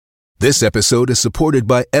This episode is supported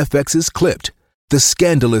by FX's Clipped, the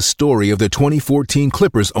scandalous story of the 2014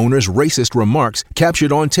 Clippers owner's racist remarks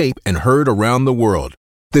captured on tape and heard around the world.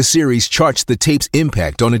 The series charts the tape's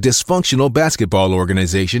impact on a dysfunctional basketball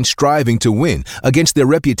organization striving to win against their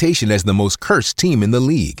reputation as the most cursed team in the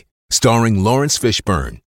league. Starring Lawrence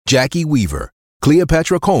Fishburne, Jackie Weaver,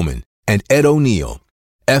 Cleopatra Coleman, and Ed O'Neill.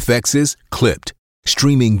 FX's Clipped,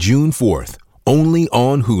 streaming June 4th, only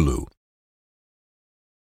on Hulu.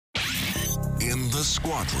 In the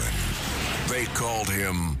squadron, they called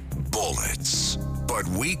him Bullets, but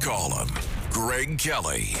we call him Greg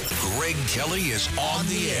Kelly. Greg Kelly is on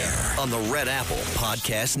the air on the Red Apple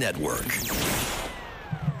Podcast Network.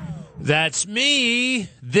 That's me.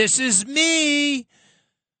 This is me.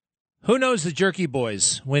 Who knows the Jerky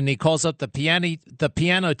Boys when he calls up the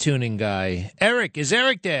piano tuning guy? Eric, is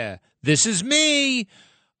Eric there? This is me.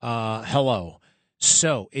 Hello.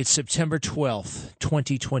 So it's September 12th,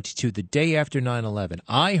 2022, the day after 9/11.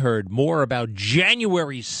 I heard more about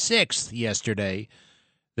January 6th yesterday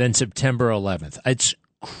than September 11th. It's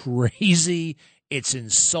crazy. It's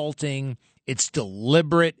insulting. It's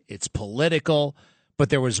deliberate. It's political.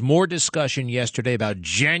 But there was more discussion yesterday about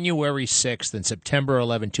January 6th than September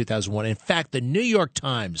 11, 2001. In fact, the New York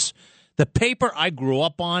Times, the paper I grew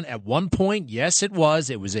up on at one point, yes, it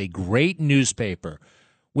was. It was a great newspaper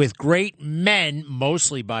with great men,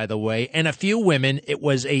 mostly, by the way, and a few women. It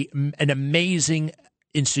was an amazing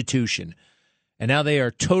institution. And now they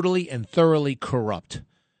are totally and thoroughly corrupt.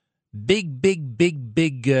 Big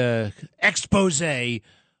expose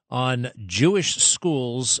on Jewish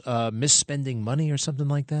schools misspending money or something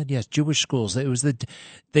like that. Yes, Jewish schools. It was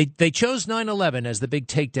they chose 9/11 as the big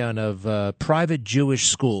takedown of private Jewish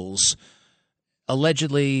schools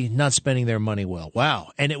allegedly not spending their money well.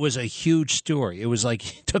 Wow. And it was a huge story. It was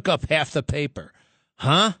like it took up half the paper.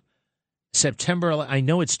 Huh? September, I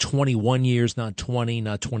know it's 21 years, not 20,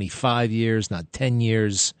 not 25 years, not 10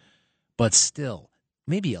 years, but still,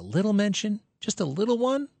 maybe a little mention, just a little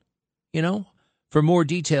one, you know? For more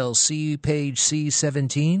details, see page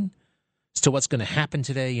C17 as to what's going to happen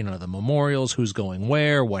today, you know, the memorials, who's going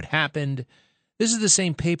where, what happened. This is the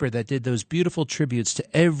same paper that did those beautiful tributes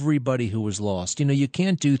to everybody who was lost. You know, you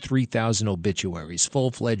can't do 3,000 obituaries,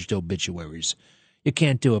 full-fledged obituaries. You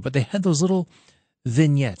can't do it. But they had those little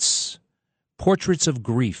vignettes, portraits of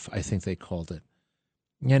grief, I think they called it.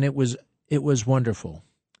 And it was wonderful.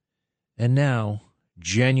 And now,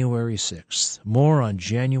 January 6th. More on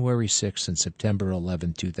January 6th and September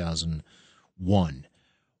 11, 2001.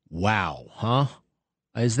 Wow, huh?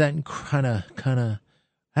 Is that kind of,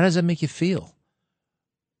 how does that make you feel?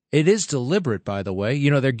 It is deliberate, by the way.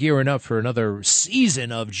 You know, they're gearing up for another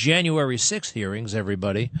season of January 6th hearings,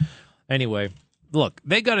 everybody. Anyway, look,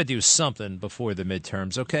 they got to do something before the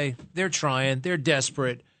midterms, okay? They're trying. They're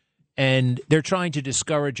desperate. And they're trying to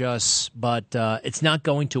discourage us, but it's not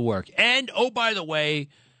going to work. And, oh, by the way,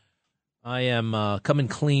 I am coming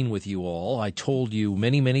clean with you all. I told you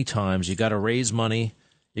many, many times you got to raise money.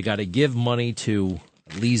 You got to give money to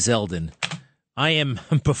Lee Zeldin.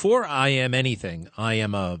 Before I am anything, I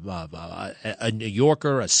am a New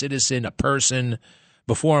Yorker, a citizen, a person.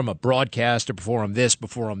 Before I'm a broadcaster, before I'm this,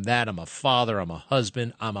 before I'm that, I'm a father, I'm a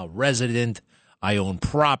husband, I'm a resident. I own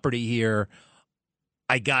property here.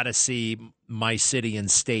 I got to see my city and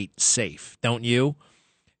state safe, don't you?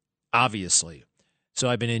 Obviously. So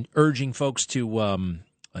I've been urging folks to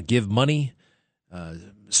give money,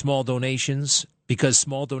 small donations, because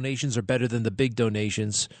small donations are better than the big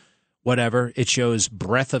donations. Whatever. It shows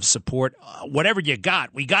breadth of support. Whatever you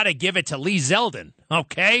got, we got to give it to Lee Zeldin,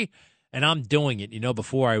 okay? And I'm doing it. You know,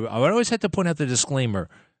 before I would always have to point out the disclaimer.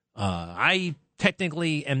 I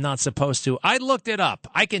technically am not supposed to. I looked it up.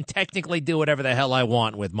 I can technically do whatever the hell I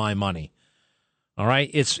want with my money. All right?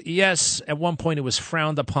 Yes, at one point it was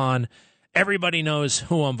frowned upon. Everybody knows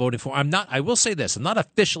who I'm voting for. I will say this, I'm not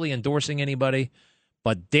officially endorsing anybody,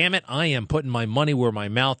 but damn it, I am putting my money where my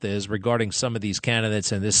mouth is regarding some of these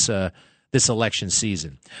candidates in this election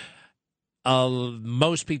season.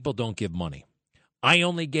 Most people don't give money. I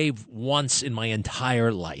only gave once in my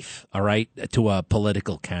entire life, all right, to a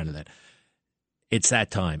political candidate. It's that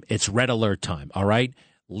time. It's red alert time, all right?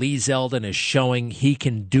 Lee Zeldin is showing he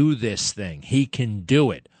can do this thing. He can do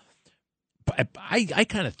it. I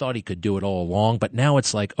kind of thought he could do it all along, but now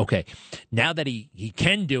it's like, okay, now that he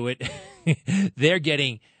can do it, they're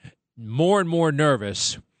getting more and more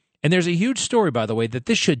nervous. And there's a huge story, by the way, that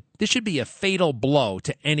this should be a fatal blow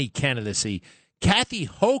to any candidacy. Kathy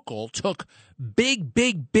Hochul took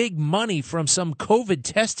big money from some COVID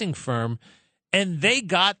testing firm And they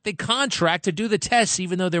got the contract to do the tests,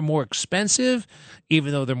 even though they're more expensive,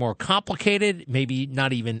 even though they're more complicated, maybe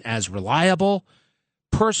not even as reliable.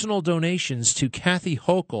 Personal donations to Kathy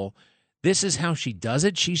Hochul. This is how she does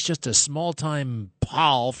it. She's just a small-time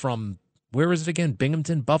pal from, where is it again?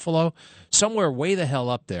 Binghamton, Buffalo? Somewhere way the hell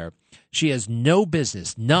up there. She has no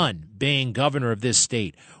business, none, being governor of this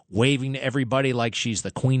state, waving to everybody like she's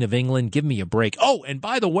the Queen of England. Give me a break. Oh, and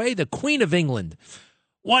by the way, the Queen of England.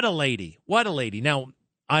 What a lady. What a lady. Now,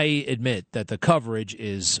 I admit that the coverage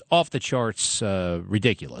is off the charts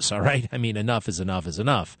ridiculous, all right? I mean, enough is enough is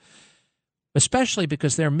enough. Especially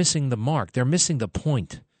because they're missing the mark. They're missing the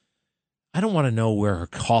point. I don't want to know where her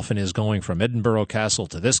coffin is going from Edinburgh Castle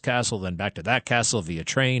to this castle, then back to that castle via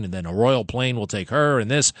train, and then a royal plane will take her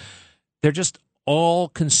and this. They're just all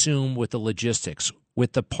consumed with the logistics,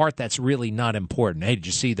 with the part that's really not important. Hey, did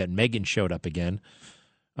you see that Meghan showed up again?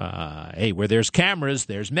 Hey, where there's cameras,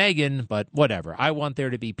 there's Meghan, but whatever. I want there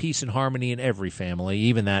to be peace and harmony in every family,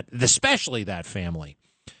 even that, especially that family.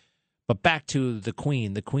 But back to the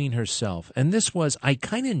Queen herself. And this was, I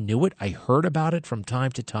kind of knew it. I heard about it from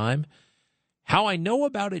time to time. How I know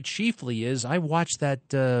about it chiefly is I watched that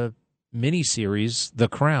miniseries, The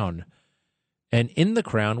Crown. And in The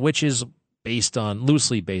Crown, which is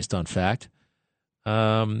loosely based on fact,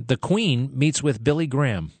 the Queen meets with Billy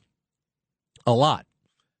Graham a lot.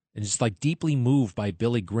 And it's like deeply moved by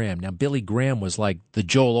Billy Graham. Now, Billy Graham was like the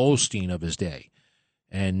Joel Osteen of his day.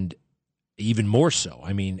 And even more so.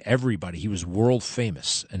 I mean, everybody. He was world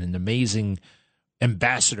famous and an amazing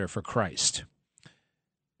ambassador for Christ.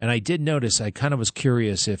 And I did notice, I kind of was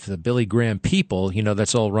curious if the Billy Graham people,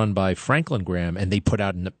 that's all run by Franklin Graham, and they put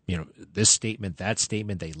out, this statement, that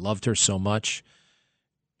statement. They loved her so much.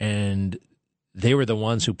 And they were the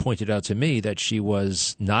ones who pointed out to me that she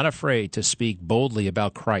was not afraid to speak boldly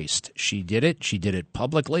about Christ. She did it. She did it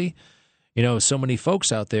publicly. So many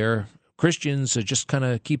folks out there, Christians, just kind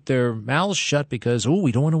of keep their mouths shut because,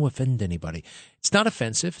 we don't want to offend anybody. It's not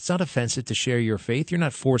offensive. It's not offensive to share your faith. You're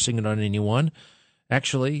not forcing it on anyone.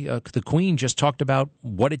 Actually, the Queen just talked about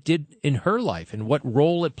what it did in her life and what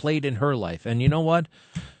role it played in her life. And you know what?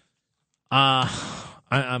 I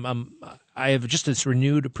have just this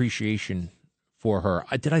renewed appreciation for her.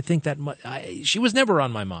 Did I think that much? She was never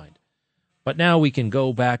on my mind. But now we can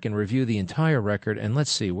go back and review the entire record. And let's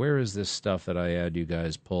see, where is this stuff that I had you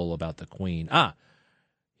guys pull about the Queen?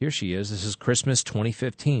 Here she is. This is Christmas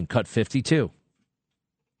 2015, cut 52.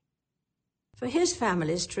 For his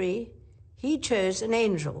family's tree, he chose an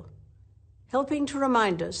angel, helping to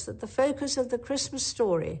remind us that the focus of the Christmas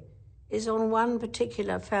story is on one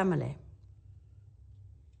particular family.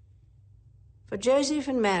 For Joseph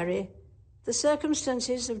and Mary, the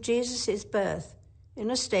circumstances of Jesus' birth in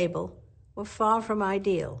a stable were far from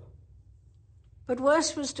ideal. But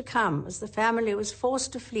worse was to come as the family was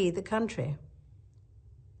forced to flee the country.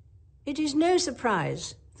 It is no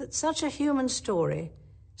surprise that such a human story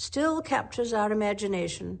still captures our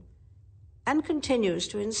imagination and continues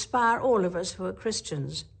to inspire all of us who are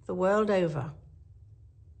Christians the world over.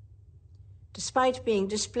 Despite being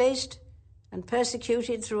displaced and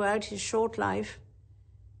persecuted throughout his short life,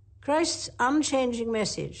 Christ's unchanging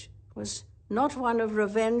message was not one of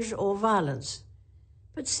revenge or violence,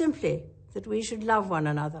 but simply that we should love one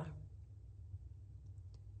another.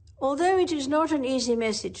 Although it is not an easy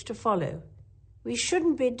message to follow, we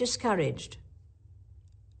shouldn't be discouraged.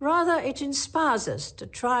 Rather, it inspires us to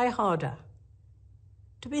try harder,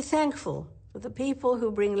 to be thankful for the people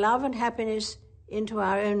who bring love and happiness into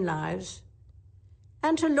our own lives,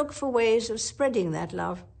 and to look for ways of spreading that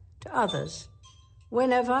love to others,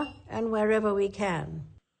 whenever and wherever we can.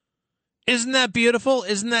 Isn't that beautiful?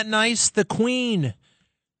 Isn't that nice? The Queen.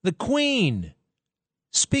 The Queen.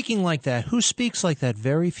 Speaking like that. Who speaks like that?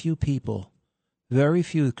 Very few people. Very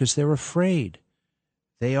few, because they're afraid.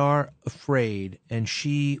 They are afraid, and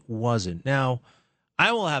she wasn't. Now,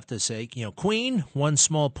 I will have to say, Queen, one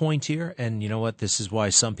small point here, and you know what? This is why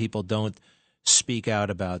some people don't speak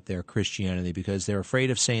out about their Christianity, because they're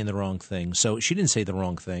afraid of saying the wrong thing. So she didn't say the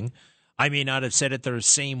wrong thing. I may not have said it the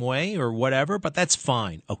same way or whatever, but that's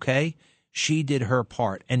fine, okay? She did her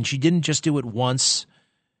part, and she didn't just do it once.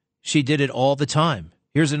 She did it all the time.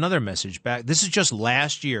 Here's another message back. This is just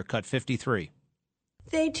last year, cut 53.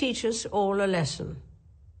 They teach us all a lesson,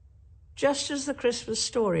 just as the Christmas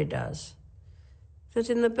story does, that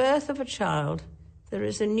in the birth of a child there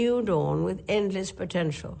is a new dawn with endless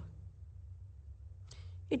potential.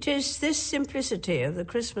 It is this simplicity of the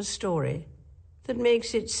Christmas story that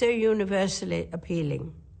makes it so universally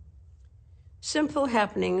appealing. Simple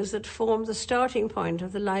happenings that form the starting point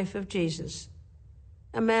of the life of Jesus,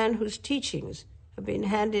 a man whose teachings have been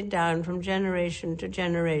handed down from generation to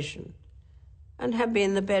generation and have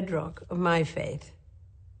been the bedrock of my faith.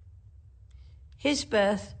 His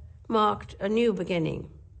birth marked a new beginning.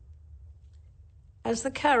 As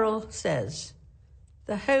the carol says,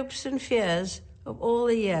 the hopes and fears of all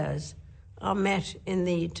the years are met in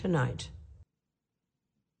thee tonight.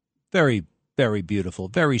 Very, very beautiful,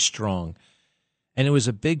 very strong. And it was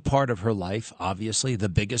a big part of her life, obviously, the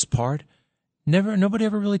biggest part. Nobody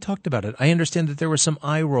ever really talked about it. I understand that there was some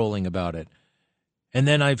eye rolling about it. And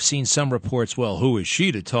then I've seen some reports, well, who is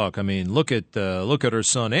she to talk? I mean, look at her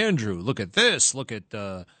son Andrew. Look at this. Look at,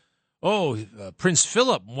 Prince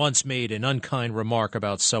Philip once made an unkind remark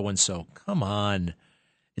about so-and-so. Come on.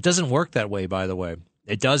 It doesn't work that way, by the way.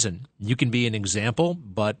 It doesn't. You can be an example,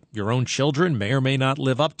 but your own children may or may not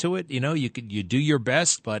live up to it. You know, you do your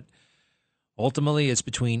best, but ultimately it's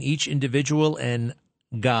between each individual and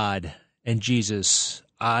God and Jesus.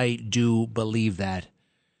 I do believe that.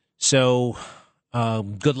 So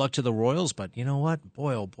good luck to the Royals, but you know what?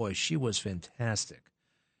 Boy, oh boy, she was fantastic.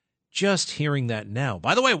 Just hearing that now.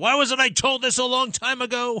 By the way, why wasn't I told this a long time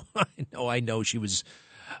ago? I know she was...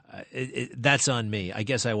 that's on me. I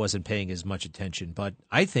guess I wasn't paying as much attention, but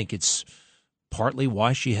I think it's partly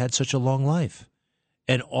why she had such a long life.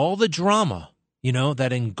 And all the drama,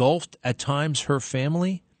 that engulfed at times her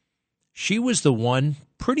family, she was the one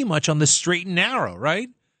pretty much on the straight and narrow, right?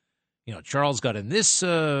 Charles got in this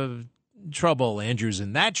trouble, Andrew's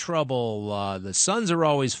in that trouble, the sons are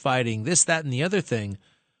always fighting, this, that, and the other thing.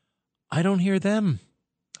 I don't hear them.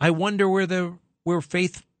 I wonder where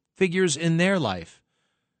faith figures in their life.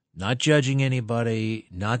 Not judging anybody,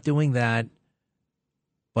 not doing that,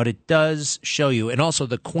 but it does show you. And also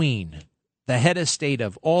the Queen, the head of state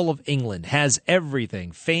of all of England, has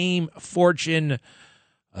everything, fame, fortune,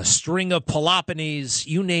 a string of Peloponnese,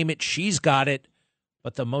 you name it, she's got it.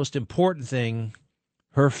 But the most important thing,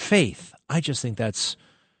 her faith. I just think that's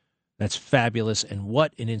fabulous, and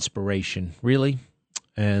what an inspiration, really.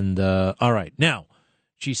 And all right, now,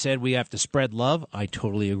 she said we have to spread love. I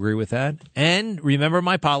totally agree with that. And remember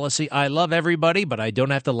my policy, I love everybody, but I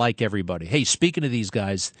don't have to like everybody. Hey, speaking of these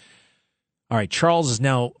guys, all right, Charles is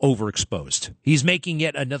now overexposed. He's making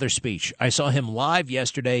yet another speech. I saw him live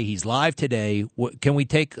yesterday. He's live today. Can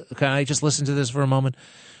I just listen to this for a moment?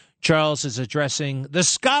 Charles is addressing the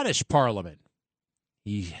Scottish Parliament.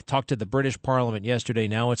 He talked to the British Parliament yesterday.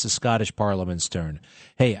 Now it's the Scottish Parliament's turn.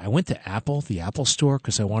 Hey, I went to the Apple store,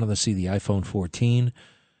 because I wanted to see the iPhone 14.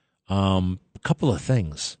 A couple of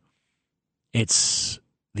things.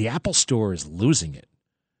 The Apple store is losing it.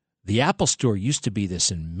 The Apple store used to be this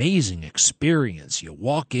amazing experience. You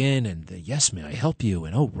walk in and, yes, may I help you?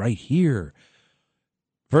 And, right here.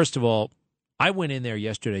 First of all, I went in there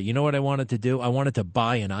yesterday. You know what I wanted to do? I wanted to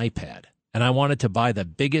buy an iPad. And I wanted to buy the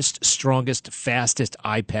biggest, strongest, fastest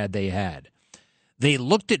iPad they had. They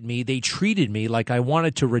looked at me. They treated me like I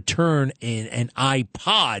wanted to return an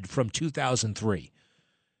iPod from 2003.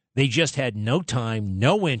 They just had no time,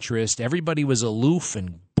 no interest. Everybody was aloof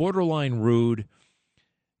and borderline rude.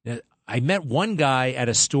 I met one guy at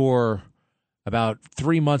a store about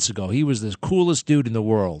 3 months ago. He was the coolest dude in the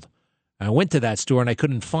world. I went to that store, and I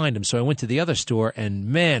couldn't find him, so I went to the other store, and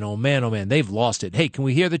man, oh, man, they've lost it. Hey, can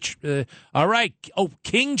we hear all right. Oh,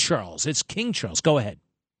 King Charles. It's King Charles. Go ahead.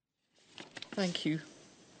 Thank you.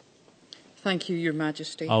 Thank you, Your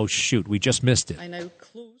Majesty. Oh, shoot. We just missed it. I now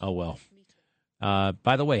close. Oh, well.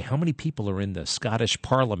 By the way, how many people are in the Scottish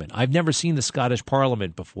Parliament? I've never seen the Scottish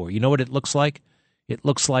Parliament before. You know what it looks like? It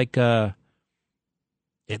looks like a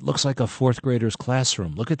fourth grader's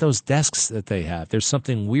classroom. Look at those desks that they have. There's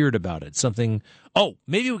something weird about it.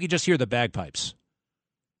 Maybe we could just hear the bagpipes.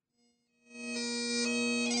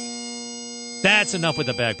 That's enough with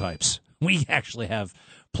the bagpipes. We actually have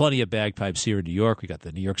plenty of bagpipes here in New York. We got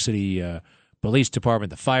the New York City Police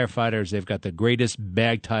Department, the firefighters. They've got the greatest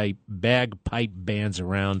bagpipe bands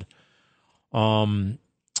around.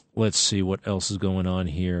 Let's see what else is going on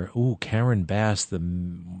here. Ooh, Karen Bass.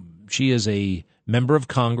 She is a member of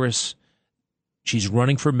Congress. She's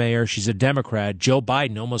running for mayor. She's a Democrat. Joe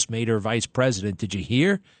Biden almost made her vice president. Did you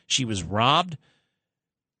hear? She was robbed,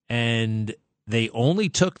 and they only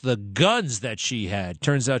took the guns that she had.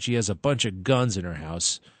 Turns out she has a bunch of guns in her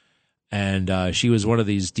house, and she was one of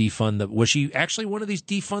these was she actually one of these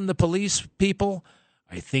defund the police people?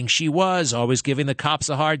 I think she was, always giving the cops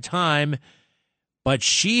a hard time. But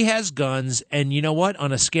she has guns, and you know what?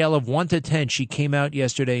 On a scale of 1 to 10, she came out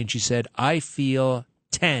yesterday and she said, I feel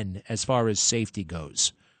 10 as far as safety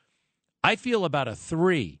goes. I feel about a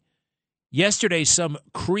 3. Yesterday, some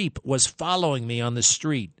creep was following me on the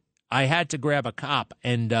street. I had to grab a cop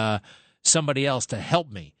and somebody else to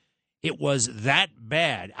help me. It was that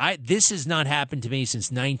bad. This has not happened to me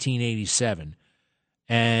since 1987.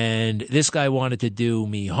 And this guy wanted to do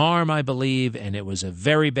me harm, I believe, and it was a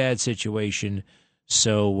very bad situation.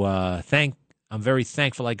 So I'm very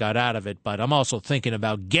thankful I got out of it, but I'm also thinking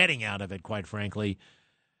about getting out of it, quite frankly,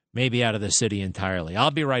 maybe out of the city entirely.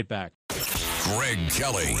 I'll be right back. Greg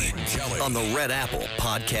Kelly on the Red Apple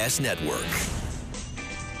Podcast Network.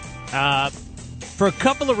 For a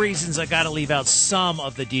couple of reasons, I got to leave out some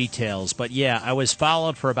of the details. But, yeah, I was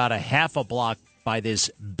followed for about a half a block by this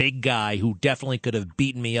big guy who definitely could have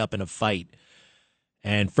beaten me up in a fight.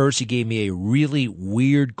 And first he gave me a really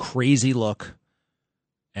weird, crazy look.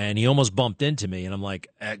 And he almost bumped into me. And I'm like,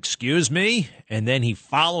 excuse me? And then he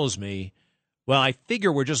follows me. Well, I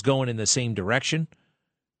figure we're just going in the same direction.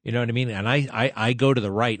 You know what I mean? And I go to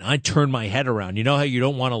the right. And I turn my head around. You know how you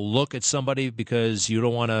don't want to look at somebody because you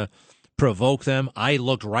don't want to provoke them? I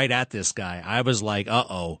looked right at this guy. I was like,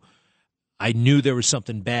 uh-oh. I knew there was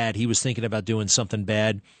something bad. He was thinking about doing something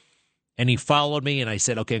bad. And he followed me, and I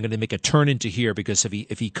said, okay, I'm going to make a turn into here because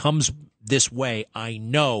if he comes this way, I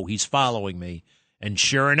know he's following me. And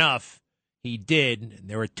sure enough, he did.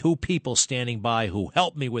 There were two people standing by who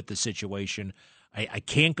helped me with the situation. I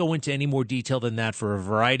can't go into any more detail than that for a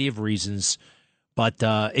variety of reasons, but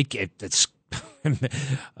it's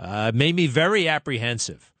made me very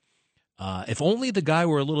apprehensive. If only the guy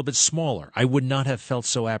were a little bit smaller, I would not have felt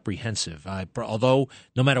so apprehensive. Although,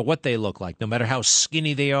 no matter what they look like, no matter how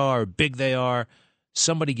skinny they are or big they are,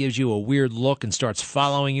 somebody gives you a weird look and starts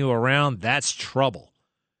following you around, that's trouble.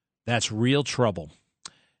 That's real trouble.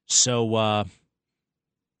 So,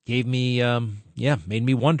 made me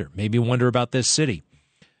wonder. Made me wonder about this city.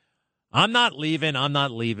 I'm not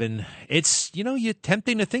leaving. It's, you're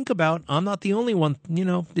tempting to think about. I'm not the only one,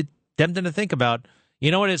 tempting to think about. You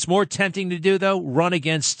know what it's more tempting to do, though? Run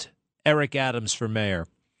against Eric Adams for mayor.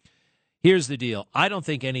 Here's the deal. I don't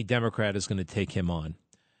think any Democrat is going to take him on,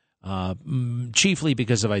 chiefly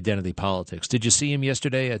because of identity politics. Did you see him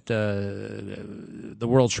yesterday at the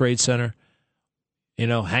World Trade Center?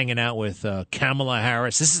 Hanging out with Kamala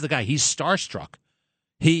Harris. This is the guy. He's starstruck.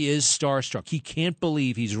 He is starstruck. He can't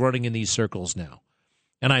believe he's running in these circles now.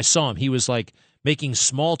 And I saw him. He was like making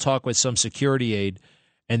small talk with some security aide.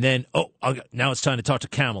 And then, now it's time to talk to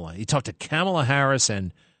Kamala. He talked to Kamala Harris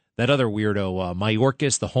and that other weirdo,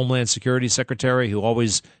 Mayorkas, the Homeland Security Secretary, who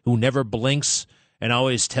never blinks and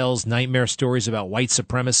always tells nightmare stories about white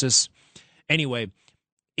supremacists. Anyway,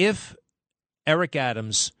 if Eric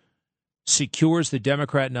Adams secures the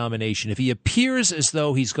Democrat nomination, if he appears as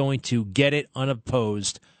though he's going to get it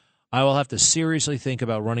unopposed, I will have to seriously think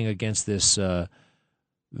about running against this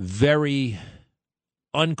very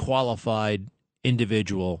unqualified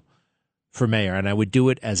individual for mayor, and I would do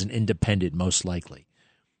it as an independent, most likely.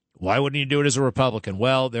 Why wouldn't you do it as a Republican?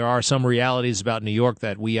 Well, there are some realities about New York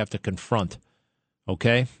that we have to confront,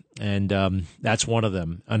 okay? And that's one of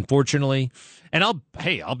them. Unfortunately, and I'll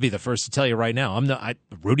be the first to tell you right now,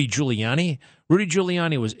 Rudy Giuliani? Rudy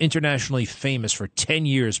Giuliani was internationally famous for 10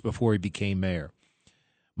 years before he became mayor.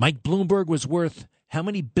 Mike Bloomberg was worth how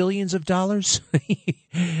many billions of dollars?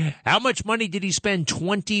 How much money did he spend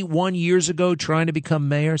 21 years ago trying to become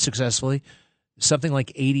mayor successfully? Something like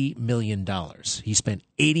 $80 million. He spent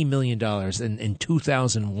 $80 million in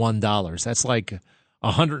 2001 dollars. That's like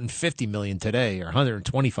 $150 million today or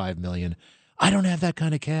 $125 million. I don't have that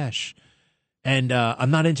kind of cash. And I'm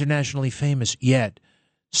not internationally famous yet.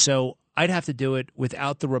 So I'd have to do it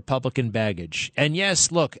without the Republican baggage. And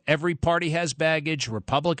yes, look, every party has baggage.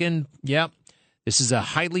 Republican, yep. This is a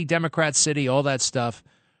highly Democrat city, all that stuff.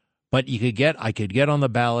 But I could get on the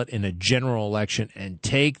ballot in a general election and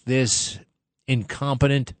take this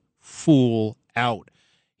incompetent fool out.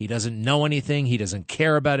 He doesn't know anything. He doesn't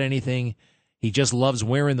care about anything. He just loves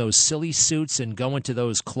wearing those silly suits and going to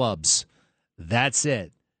those clubs. That's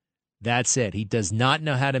it. He does not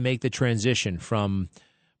know how to make the transition from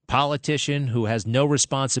politician who has no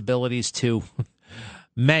responsibilities to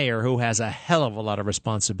mayor who has a hell of a lot of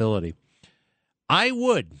responsibility. I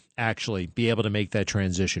would actually be able to make that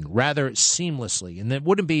transition rather seamlessly, and it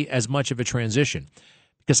wouldn't be as much of a transition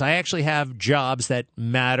because I actually have jobs that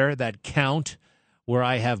matter, that count, where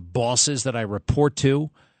I have bosses that I report to.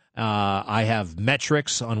 I have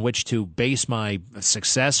metrics on which to base my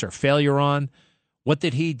success or failure on. What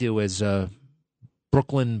did he do as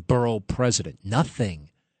Brooklyn Borough president? Nothing.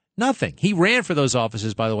 He ran for those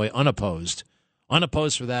offices, by the way, unopposed.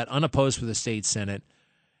 Unopposed for that, unopposed for the state Senate.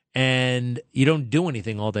 And you don't do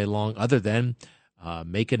anything all day long other than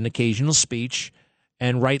make an occasional speech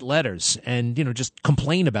and write letters and, just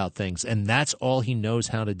complain about things. And that's all he knows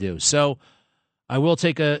how to do. So I will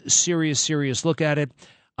take a serious look at it.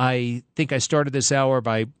 I think I started this hour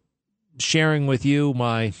by sharing with you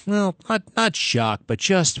my, well, not shock, but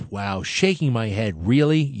just, wow, shaking my head.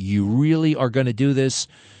 Really? You really are going to do this?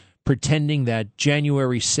 Pretending that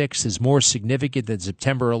January 6th is more significant than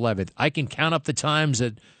September 11th. I can count up the times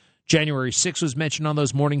that January 6th was mentioned on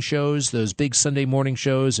those morning shows, those big Sunday morning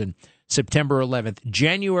shows, and September 11th.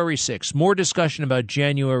 January 6th, more discussion about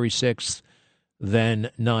January 6th than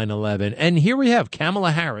 9/11. And here we have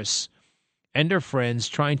Kamala Harris and her friends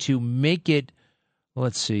trying to make it,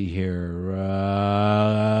 let's see here,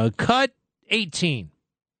 cut 18.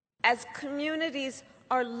 As communities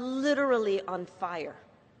are literally on fire,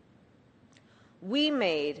 we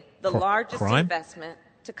made the largest investment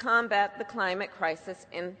to combat the climate crisis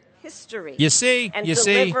in history. You see,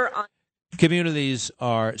 communities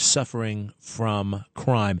are suffering from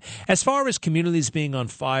crime. As far as communities being on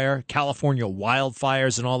fire, California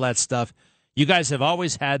wildfires and all that stuff, you guys have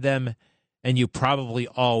always had them, and you probably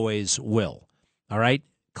always will. All right?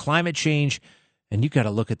 Climate change, and you got to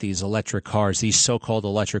look at these electric cars, these so-called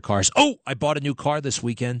electric cars. Oh, I bought a new car this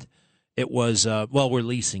weekend. It was, we're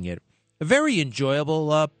leasing it. A very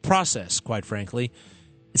enjoyable process, quite frankly.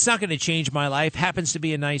 It's not going to change my life. Happens to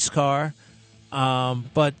be a nice car.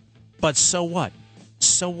 But so what?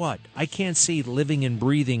 So what? I can't see living and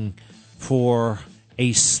breathing for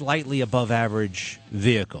a slightly above average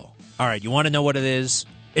vehicle. All right, you want to know what it is?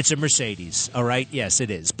 It's a Mercedes, all right? Yes, it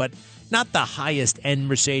is. But not the highest end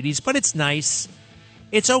Mercedes, but it's nice.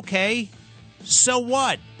 It's okay. So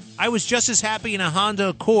what? I was just as happy in a Honda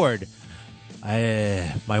Accord.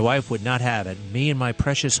 My wife would not have it. Me and my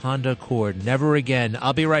precious Honda Accord. Never again.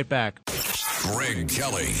 I'll be right back. Greg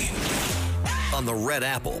Kelly on the Red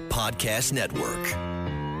Apple Podcast Network.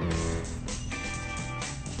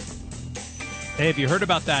 Hey, have you heard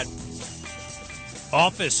about that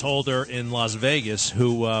office holder in Las Vegas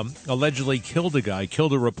who allegedly killed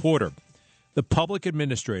a reporter? The public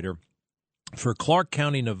administrator for Clark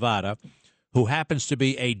County, Nevada, who happens to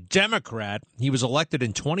be a Democrat. He was elected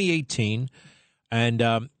in 2018,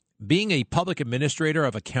 and being a public administrator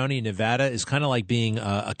of a county in Nevada is kind of like being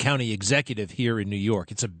a county executive here in New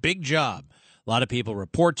York. It's a big job. A lot of people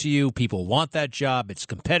report to you. People want that job. It's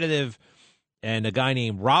competitive. And a guy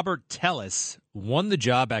named Robert Tellis won the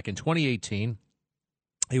job back in 2018.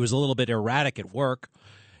 He was a little bit erratic at work.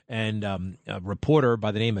 And a reporter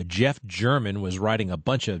by the name of Jeff German was writing a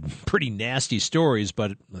bunch of pretty nasty stories,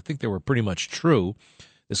 but I think they were pretty much true.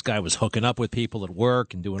 This guy was hooking up with people at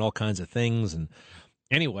work and doing all kinds of things. And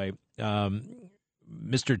anyway,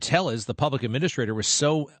 Mr. Tellez, the public administrator, was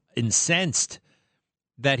so incensed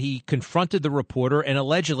that he confronted the reporter and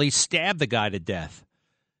allegedly stabbed the guy to death.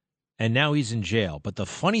 And now he's in jail. But the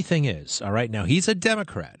funny thing is, all right, now he's a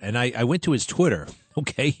Democrat, and I went to his Twitter.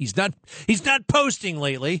 Okay, he's not posting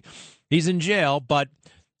lately. He's in jail, but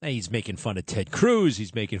he's making fun of Ted Cruz.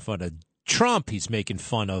 He's making fun of Trump. He's making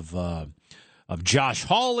fun of Josh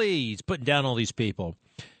Hawley. He's putting down all these people.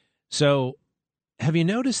 So have you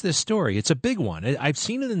noticed this story? It's a big one. I've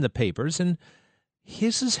seen it in the papers, and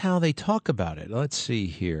this is how they talk about it. Let's see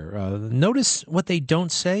here. Notice what they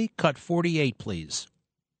don't say. Cut 48, please.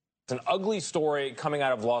 It's an ugly story coming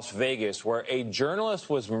out of Las Vegas where a journalist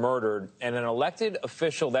was murdered and an elected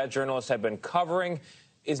official that journalist had been covering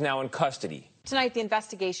is now in custody. Tonight, the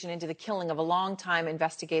investigation into the killing of a longtime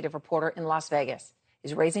investigative reporter in Las Vegas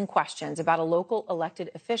is raising questions about a local elected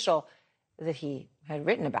official that he had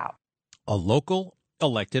written about. A local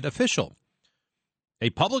elected official,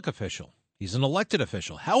 a public official. He's an elected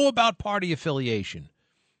official. How about party affiliation?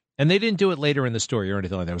 And they didn't do it later in the story or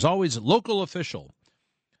anything like that. It was always local official.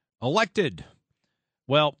 Elected.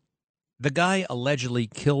 Well, the guy allegedly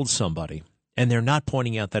killed somebody, and they're not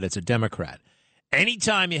pointing out that it's a Democrat.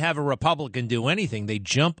 Anytime you have a Republican do anything, they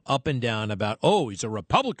jump up and down about, oh, he's a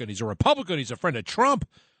Republican, he's a friend of Trump.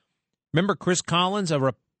 Remember Chris Collins, a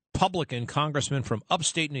Republican congressman from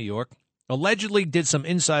upstate New York, allegedly did some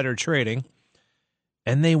insider trading,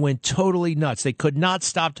 and they went totally nuts. They could not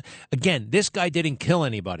stop. Again, this guy didn't kill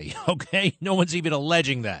anybody, okay? No one's even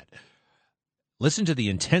alleging that. Listen to the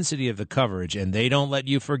intensity of the coverage, and they don't let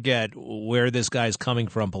you forget where this guy's coming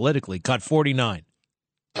from politically. Cut 49.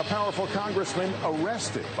 A powerful congressman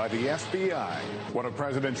arrested by the FBI. One of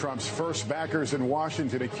President Trump's first backers in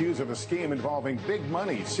Washington accused of a scheme involving big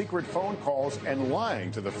money, secret phone calls, and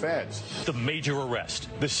lying to the feds. The major arrest.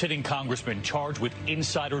 The sitting congressman charged with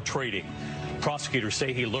insider trading. Prosecutors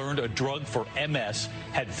say he learned a drug for MS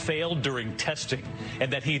had failed during testing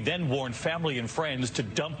and that he then warned family and friends to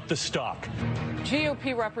dump the stock.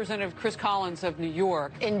 GOP Representative Chris Collins of New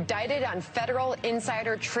York indicted on federal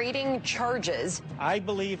insider trading charges. I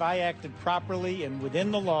believe I acted properly and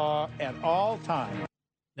within the law at all times.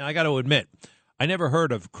 Now, I got to admit, I never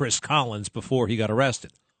heard of Chris Collins before he got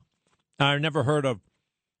arrested. I never heard of,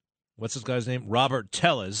 what's this guy's name? Robert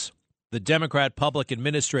Tellez, the Democrat public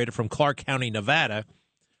administrator from Clark County, Nevada,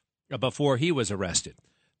 before he was arrested.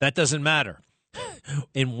 That doesn't matter.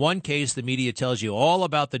 In one case, the media tells you all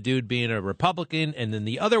about the dude being a Republican, and in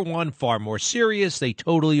the other one, far more serious, they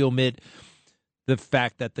totally omit the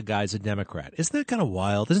fact that the guy's a Democrat. Isn't that kind of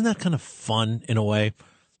wild? Isn't that kind of fun in a way?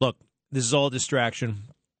 Look, this is all distraction.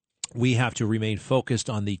 We have to remain focused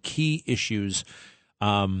on the key issues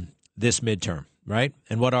this midterm, right?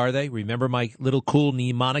 And what are they? Remember my little cool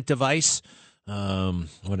mnemonic device?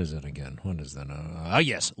 What is it again? What is that?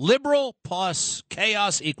 Yes. Liberal plus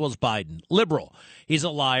chaos equals Biden. Liberal. He's a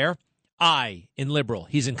liar. I in liberal.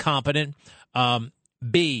 He's incompetent.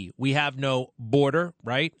 B, we have no border,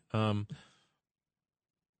 right? And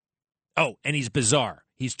he's bizarre.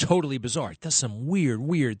 He's totally bizarre. He does some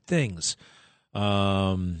weird things.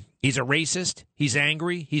 He's a racist. He's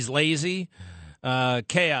angry. He's lazy.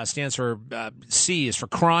 Chaos stands for C is for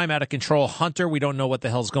crime, out of control. Hunter, we don't know what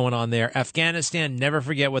the hell's going on there. Afghanistan, never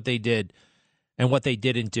forget what they did and what they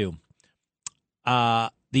didn't do.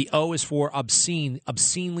 The O is for obscene,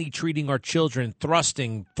 obscenely treating our children,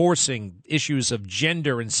 thrusting, forcing issues of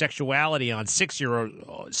gender and sexuality on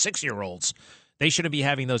 6-year-olds. They shouldn't be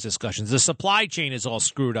having those discussions. The supply chain is all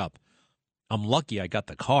screwed up. I'm lucky I got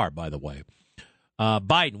the car, by the way.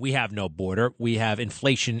 Biden, we have no border. We have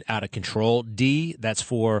inflation out of control. D, that's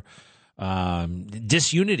for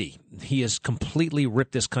disunity. He has completely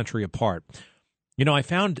ripped this country apart. You know, I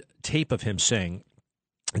found tape of him saying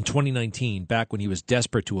in 2019, back when he was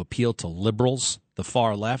desperate to appeal to liberals, the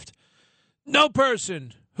far left, no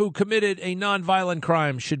person who committed a nonviolent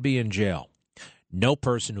crime should be in jail. No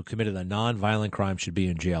person who committed a nonviolent crime should be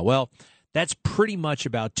in jail. Well, that's pretty much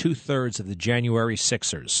about 2/3 of the January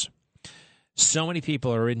 6ers. So many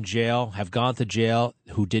people are in jail, have gone to jail,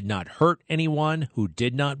 who did not hurt anyone, who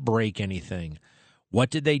did not break anything. What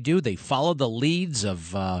did they do? They followed the leads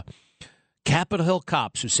of Capitol Hill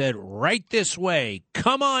cops who said, right this way,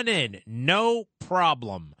 come on in, no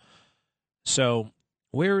problem. So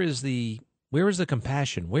where is the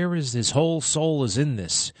compassion? Where is his whole soul is in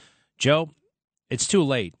this? Joe, it's too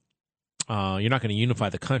late. You're not going to unify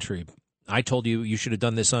the country. I told you you should have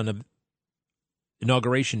done this on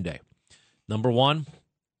Inauguration Day. Number one,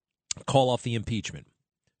 call off the impeachment.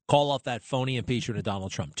 Call off that phony impeachment of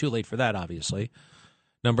Donald Trump. Too late for that, obviously.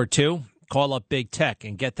 Number two, call up big tech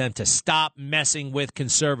and get them to stop messing with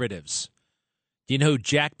conservatives. Do you know who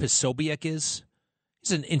Jack Posobiec is?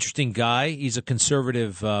 He's an interesting guy. He's a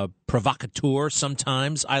conservative provocateur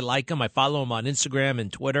sometimes. I like him. I follow him on Instagram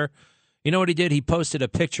and Twitter. You know what he did? He posted a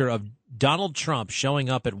picture of Donald Trump showing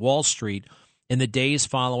up at Wall Street in the days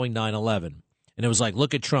following 9/11. And it was like,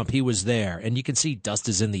 look at Trump. He was there. And you can see dust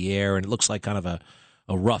is in the air, and it looks like kind of a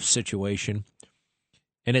rough situation.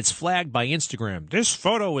 And it's flagged by Instagram. This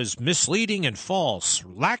photo is misleading and false,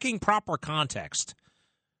 lacking proper context.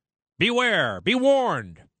 Beware. Be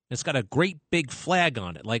warned. It's got a great big flag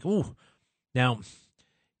on it. Like, ooh. Now,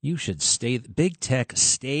 you should big tech,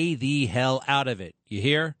 stay the hell out of it. You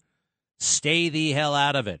hear? Stay the hell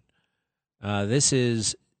out of it. This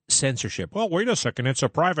is censorship. Well, wait a second. It's a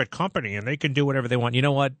private company and they can do whatever they want. You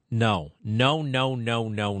know what? No.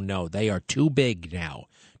 They are too big now.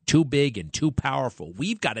 Too big and too powerful.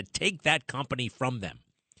 We've got to take that company from them.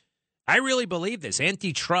 I really believe this.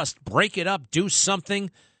 Antitrust, break it up, do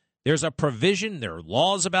something. There's a provision. There are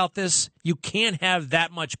laws about this. You can't have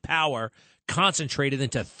that much power concentrated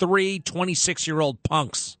into 3 26-year-old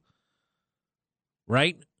punks.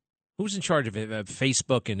 Right? Who's in charge of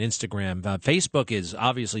Facebook and Instagram? Facebook is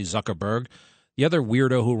obviously Zuckerberg. The other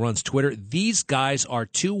weirdo who runs Twitter. These guys are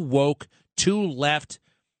too woke, too left.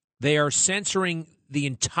 They are censoring the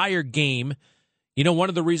entire game. You know, one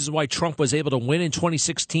of the reasons why Trump was able to win in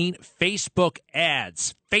 2016? Facebook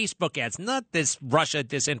ads. Facebook ads, not this Russia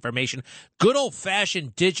disinformation. Good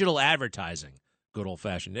old-fashioned digital advertising. Good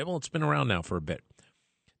old-fashioned. Well, it's been around now for a bit.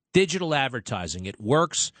 Digital advertising. It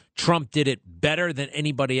works. Trump did it better than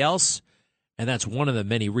anybody else. And that's one of the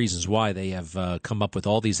many reasons why they have come up with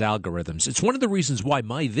all these algorithms. It's one of the reasons why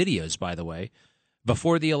my videos, by the way,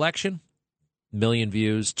 before the election, 1 million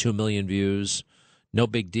views, 2 million views, no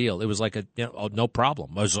big deal. It was like no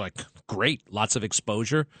problem. It was like, great, lots of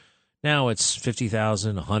exposure. Now it's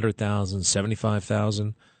 50,000, 100,000,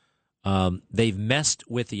 75,000. They've messed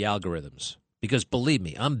with the algorithms. Because believe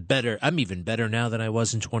me, I'm better. I'm even better now than I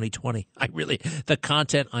was in 2020. The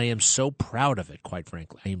content, I am so proud of it, quite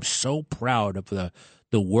frankly. I am so proud of the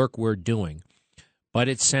work we're doing. But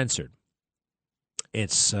it's censored.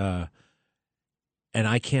 It's, and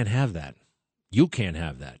I can't have that. You can't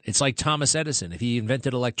have that. It's like Thomas Edison. If he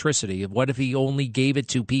invented electricity, what if he only gave it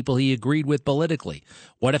to people he agreed with politically?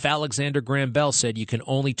 What if Alexander Graham Bell said you can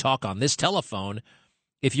only talk on this telephone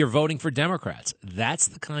if you're voting for Democrats? That's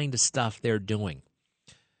the kind of stuff they're doing.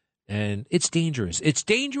 And it's dangerous. It's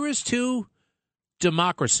dangerous to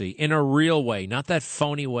democracy in a real way, not that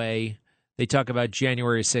phony way. They talk about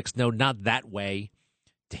January 6th. No, not that way.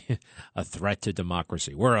 A threat to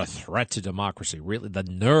democracy. We're a threat to democracy. Really, the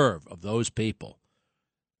nerve of those people.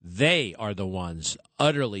 They are the ones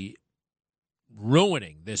utterly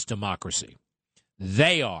ruining this democracy.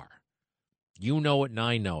 They are. You know it and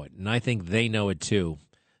I know it, and I think they know it too.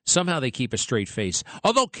 Somehow they keep a straight face.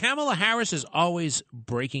 Although Kamala Harris is always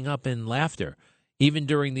breaking up in laughter. Even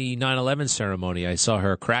during the 9/11 ceremony, I saw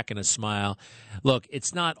her cracking a smile. Look,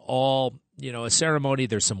 it's not all, a ceremony.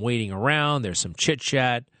 There's some waiting around. There's some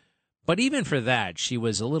chit-chat. But even for that, she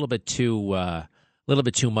was a little bit too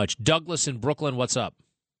much. Douglas in Brooklyn, what's up?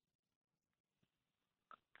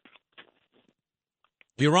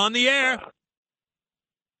 You're on the air.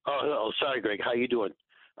 Oh, sorry, Greg. How you doing?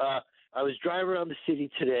 I was driving around the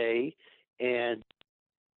city today, and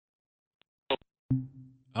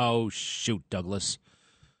oh, shoot, Douglas.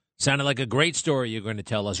 Sounded like a great story you're going to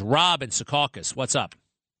tell us. Rob in Secaucus, what's up?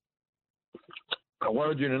 I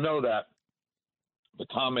wanted you to know that the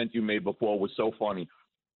comment you made before was so funny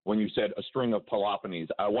when you said a string of Peloponnese.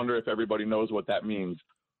 I wonder if everybody knows what that means.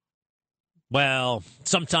 Well,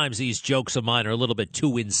 sometimes these jokes of mine are a little bit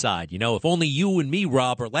too inside. If only you and me,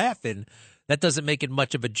 Rob, are laughing, that doesn't make it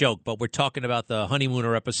much of a joke. But we're talking about the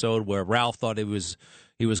Honeymooner episode where Ralph thought he was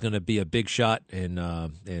going to be a big shot in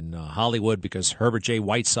Hollywood because Herbert J.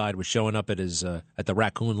 Whiteside was showing up at the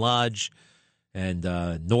Raccoon Lodge, and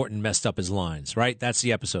Norton messed up his lines. Right? That's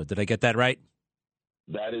the episode. Did I get that right?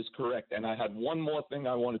 That is correct. And I had one more thing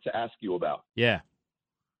I wanted to ask you about. Yeah.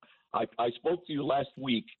 I spoke to you last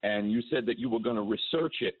week, and you said that you were going to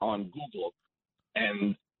research it on Google,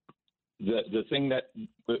 and the thing that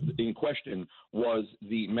in question was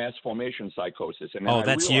the mass formation psychosis. And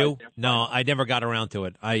that's you? No, I never got around to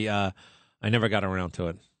it. I never got around to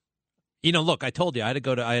it. Look, I told you I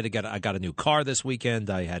got a new car this weekend.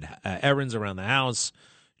 I had errands around the house,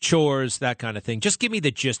 chores, that kind of thing. Just give me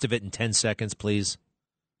the gist of it in 10 seconds, please.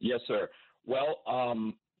 Yes, sir. Well,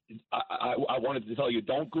 I wanted to tell you,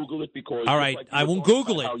 don't Google it because... All right, I won't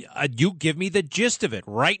Google it. You give me the gist of it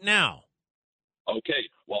right now. Okay.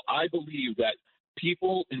 Well, I believe that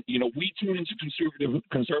people, we tune into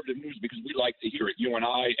conservative news because we like to hear it, you and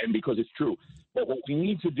I, and because it's true. But what we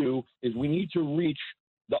need to do is we need to reach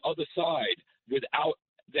the other side without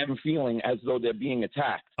them feeling as though they're being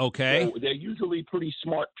attacked. Okay. So they're usually pretty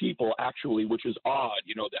smart people, actually, which is odd.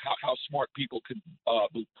 How smart people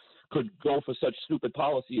could go for such stupid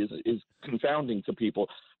policy is confounding to people.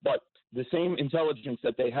 But the same intelligence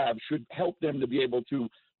that they have should help them to be able to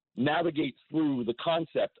navigate through the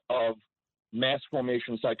concept of mass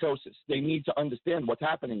formation psychosis. They need to understand what's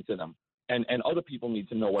happening to them, and other people need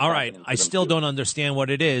to know what's happening to them. All right, I still don't understand what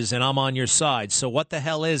it is, and I'm on your side. So what the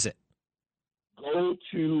hell is it? Go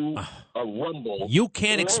to a Rumble. You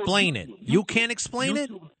can't explain it. You can't explain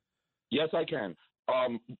it? Yes, I can.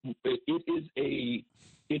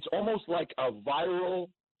 It's almost like a viral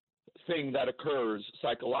thing that occurs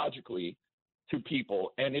psychologically to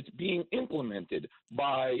people, and it's being implemented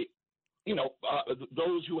by,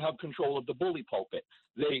 those who have control of the bully pulpit.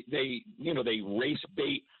 They race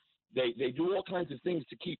bait. They do all kinds of things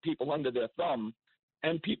to keep people under their thumb,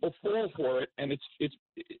 and people fall for it. And it's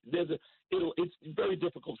very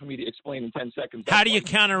difficult for me to explain in 10 seconds. How do you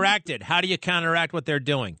counteract it? How do you counteract what they're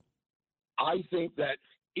doing? I think that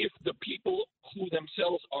if the people who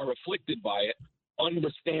themselves are afflicted by it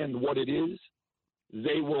understand what it is,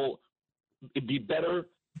 they will be better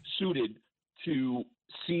suited to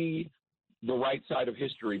see the right side of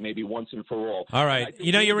history maybe once and for all. All right.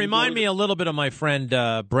 You remind me a little bit of my friend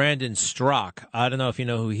Brandon Strzok. I don't know if you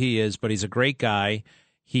know who he is, but he's a great guy.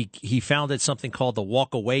 He founded something called the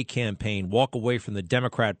Walk Away campaign, walk away from the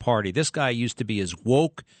Democrat Party. This guy used to be as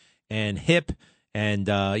woke and hip and,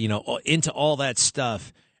 into all that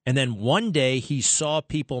stuff. And then one day he saw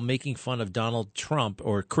people making fun of Donald Trump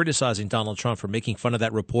or criticizing Donald Trump for making fun of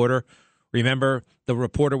that reporter. Remember the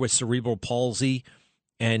reporter with cerebral palsy?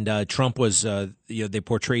 And Trump was, they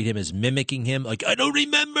portrayed him as mimicking him. Like, I don't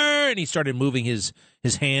remember. And he started moving his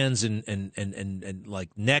hands and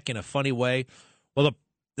like neck in a funny way. Well,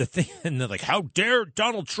 the thing, and they're like, how dare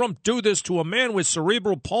Donald Trump do this to a man with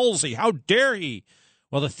cerebral palsy? How dare he?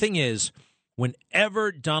 Well, the thing is,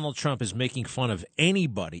 whenever Donald Trump is making fun of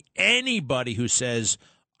anybody who says,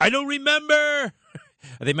 I don't remember,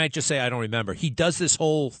 They might just say, I don't remember. He does this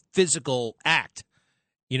whole physical act.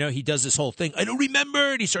 You know, he does this whole thing. I don't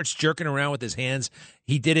remember. And he starts jerking around with his hands.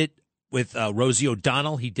 He did it with Rosie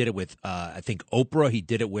O'Donnell. He did it with, I think, Oprah. He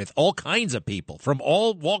did it with all kinds of people from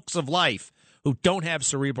all walks of life who don't have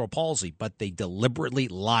cerebral palsy, but they deliberately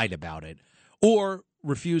lied about it or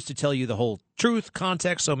refused to tell you the whole truth,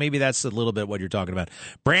 context. So maybe that's a little bit what you're talking about.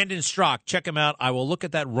 Brandon Strock, check him out. I will look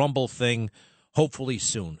at that Rumble thing hopefully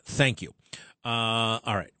soon. Thank you. All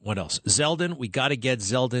right, what else? Zeldin, we got to get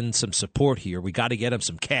Zeldin some support here. We got to get him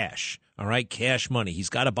some cash, all right, cash money. He's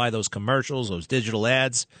got to buy those commercials, those digital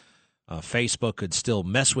ads. Facebook could still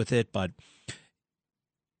mess with it, but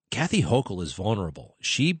Kathy Hochul is vulnerable.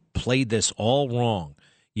 She played this all wrong.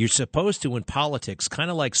 You're supposed to, in politics,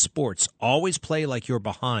 kind of like sports, always play like you're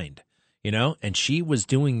behind, you know, and she was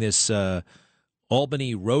doing this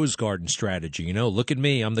Albany Rose Garden strategy, you know, look at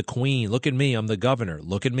me, I'm the queen, look at me, I'm the governor,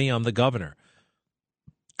 look at me, I'm the governor.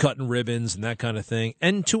 Cutting ribbons and that kind of thing.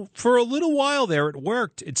 And for a little while there, it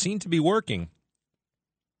worked. It seemed to be working.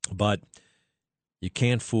 But you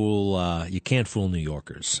can't fool New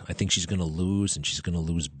Yorkers. I think she's going to lose, and she's going to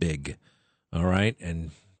lose big. All right? And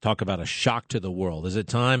talk about a shock to the world. Is it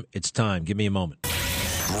time? It's time. Give me a moment.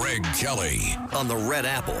 Greg Kelly on the Red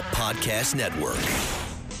Apple Podcast Network.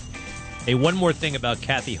 Hey, one more thing about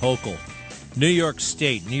Kathy Hochul. New York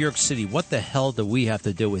State, New York City, what the hell do we have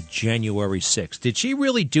to do with January 6th? Did she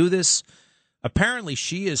really do this? Apparently,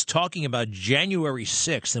 she is talking about January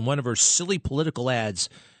 6th in one of her silly political ads.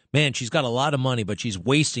 Man, she's got a lot of money, but she's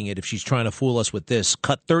wasting it if she's trying to fool us with this.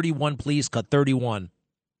 Cut 31, please. Cut 31.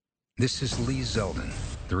 This is Lee Zeldin,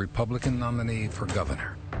 the Republican nominee for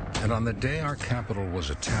governor. And on the day our capital was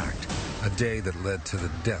attacked, a day that led to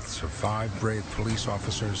the deaths of 5 brave police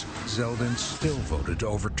officers, Zeldin still voted to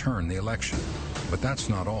overturn the election. But that's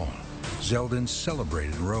not all. Zeldin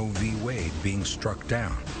celebrated Roe v. Wade being struck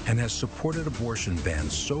down and has supported abortion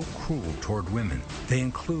bans so cruel toward women they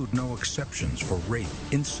include no exceptions for rape,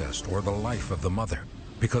 incest, or the life of the mother.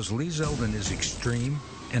 Because Lee Zeldin is extreme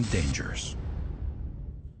and dangerous.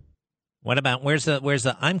 What about, where's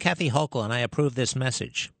the I'm Kathy Hochul and I approve this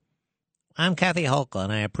message? I'm Kathy Hochul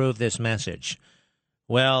and I approve this message.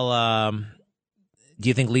 Well, do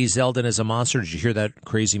you think Lee Zeldin is a monster? Did you hear that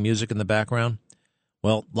crazy music in the background?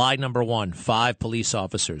 Well, lie number one, 5 police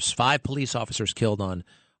officers killed on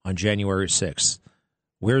January 6th.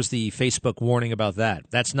 Where's the Facebook warning about that?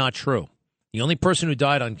 That's not true. The only person who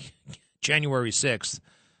died on January 6th,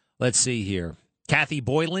 let's see here, Kathy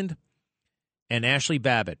Boyland and Ashley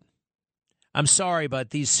Babbitt. I'm sorry, but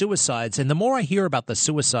these suicides, and the more I hear about the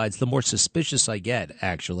suicides, the more suspicious I get,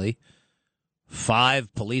 actually.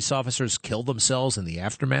 5 police officers killed themselves in the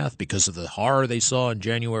aftermath because of the horror they saw on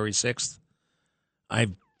January 6th.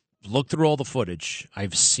 I've looked through all the footage.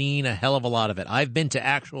 I've seen a hell of a lot of it. I've been to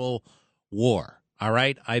actual war, all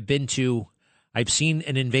right? I've seen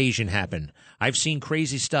an invasion happen. I've seen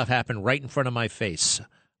crazy stuff happen right in front of my face.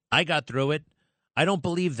 I got through it. I don't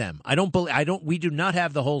believe them. We do not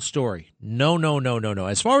have the whole story. No.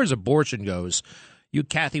 As far as abortion goes,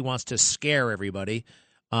 Kathy wants to scare everybody.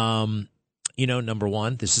 Number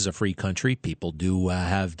one, this is a free country. People do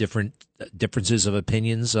have differences of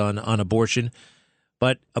opinions on abortion.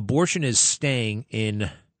 But abortion is staying in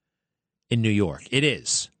New York. It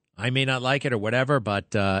is. I may not like it or whatever, but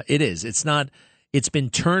it is. It's not. It's been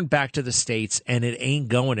turned back to the states, and it ain't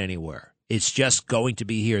going anywhere. It's just going to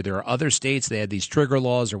be here. There are other states. They had these trigger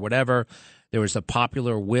laws or whatever. There was a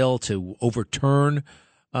popular will to overturn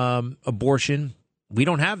abortion. We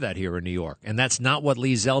don't have that here in New York, and that's not what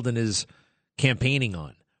Lee Zeldin is campaigning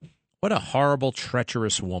on. What a horrible,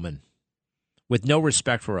 treacherous woman with no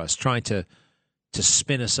respect for us, trying to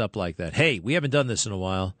spin us up like that. Hey, we haven't done this in a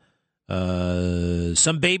while.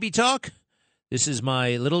 Some baby talk? This is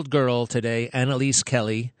my little girl today, Annalise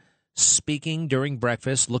Kelly, speaking during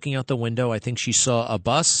breakfast, looking out the window. I think she saw a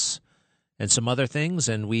bus and some other things,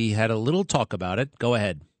 and we had a little talk about it. Go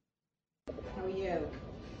ahead. How are you?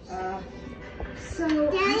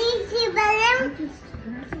 Daddy, see a balloon?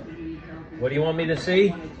 What do you want me to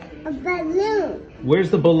see? A balloon.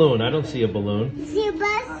 Where's the balloon? I don't see a balloon. You see a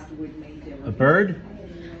bus? A bird?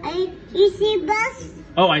 You see a bus?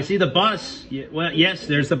 Oh, I see the bus. Yeah, well, yes,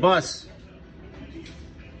 there's the bus.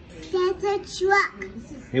 That's a truck.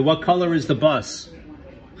 Hey, what color is the bus?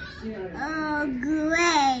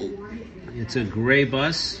 Gray. It's a gray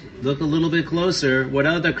bus. Look a little bit closer. What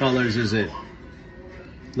other colors is it?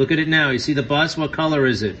 Look at it now. You see the bus? What color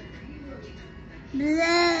is it?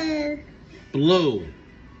 Blue. Blue.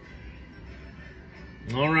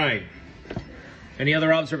 All right. Any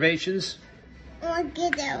other observations? I want to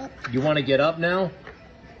get out. You want to get up now?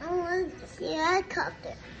 I want to see a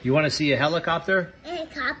helicopter. You want to see a helicopter?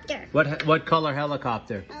 Helicopter. What color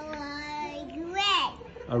helicopter? Red.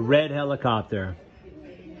 A red helicopter.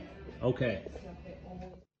 Okay.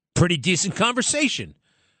 Pretty decent conversation.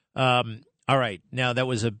 All right. Now, that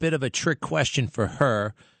was a bit of a trick question for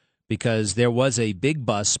her because there was a big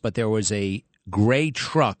bus, but there was a gray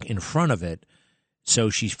truck in front of it. So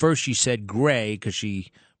she said gray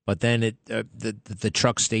but then the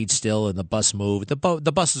truck stayed still and the bus moved.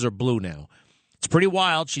 The buses are blue now. It's pretty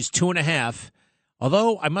wild. She's 2.5.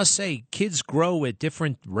 Although I must say, kids grow at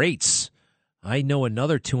different rates. I know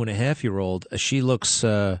another 2.5-year-old. She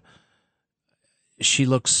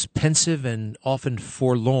looks pensive and often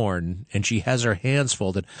forlorn, and she has her hands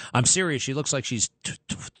folded. I'm serious. She looks like she's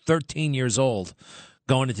 13 years old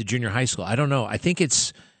going into junior high school. I don't know. I think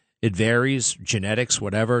it varies, genetics,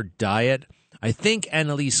 whatever, diet. I think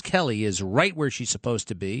Annalise Kelly is right where she's supposed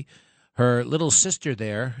to be. Her little sister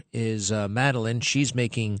there is Madeline. She's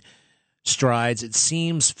making strides. It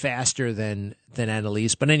seems faster than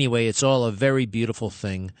Annalise. But anyway, it's all a very beautiful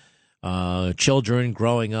thing. Children,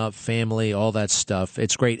 growing up, family, all that stuff.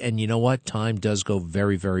 It's great. And you know what? Time does go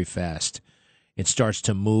very, very fast. It starts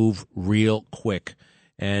to move real quick.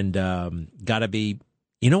 And got to be,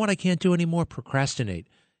 you know what I can't do anymore? Procrastinate.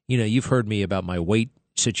 You know, you've heard me about my weight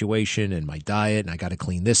situation and my diet, and I got to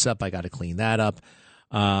clean this up. I got to clean that up.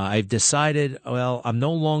 I've decided, well, I'm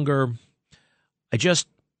no longer,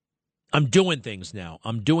 I'm doing things now.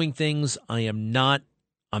 I'm doing things. I'm not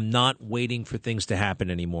waiting for things to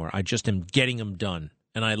happen anymore. I just am getting them done,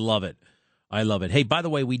 and I love it. I love it. Hey, by the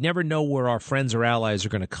way, we never know where our friends or allies are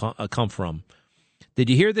going to come from. Did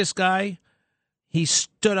you hear this guy? He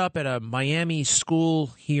stood up at a Miami school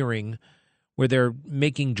hearing where they're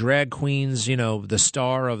making drag queens, you know, the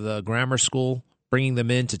star of the grammar school, bringing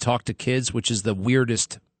them in to talk to kids, which is the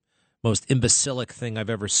weirdest, most imbecilic thing I've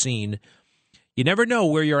ever seen. You never know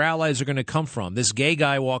where your allies are going to come from. This gay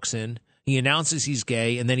guy walks in, he announces he's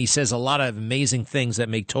gay, and then he says a lot of amazing things that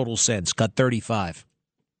make total sense. Cut 35.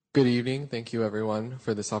 Good evening. Thank you, everyone,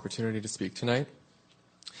 for this opportunity to speak tonight.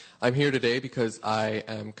 I'm here today because I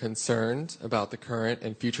am concerned about the current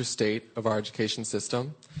and future state of our education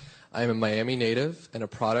system. I am a Miami native and a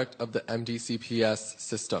product of the MDCPS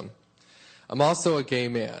system. I'm also a gay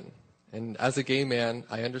man, and as a gay man,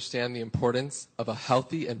 I understand the importance of a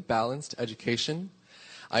healthy and balanced education.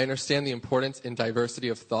 I understand the importance in diversity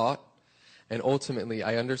of thought, and ultimately,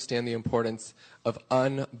 I understand the importance of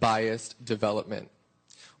unbiased development.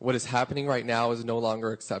 What is happening right now is no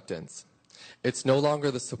longer acceptance. It's no longer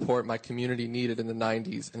the support my community needed in the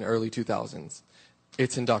 90s and early 2000s.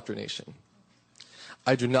 It's indoctrination.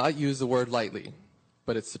 I do not use the word lightly,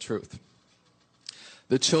 but it's the truth.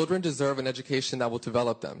 The children deserve an education that will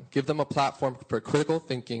develop them, give them a platform for critical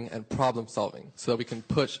thinking and problem solving so that we can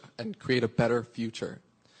push and create a better future.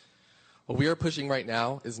 What we are pushing right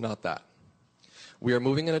now is not that. We are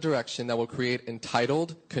moving in a direction that will create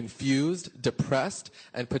entitled, confused, depressed,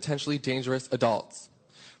 and potentially dangerous adults.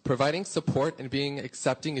 Providing support and being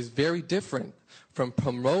accepting is very different from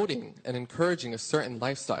promoting and encouraging a certain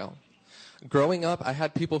lifestyle. Growing up, I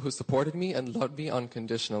had people who supported me and loved me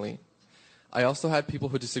unconditionally. I also had people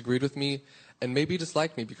who disagreed with me and maybe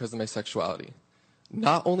disliked me because of my sexuality.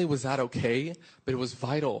 Not only was that okay, but it was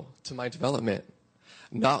vital to my development.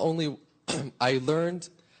 Not only I learned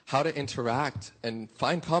how to interact and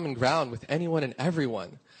find common ground with anyone and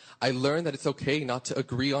everyone. I learned that it's okay not to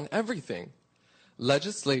agree on everything.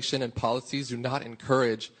 Legislation and policies do not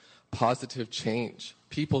encourage positive change.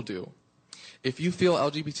 People do. If you feel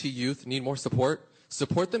LGBT youth need more support,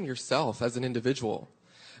 support them yourself as an individual.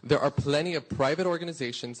 There are plenty of private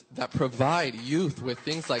organizations that provide youth with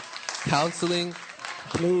things like counseling.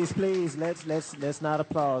 Please, let's not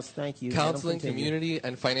applaud. Thank you. Counseling, community,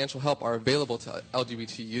 and financial help are available to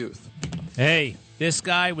LGBT youth. Hey, this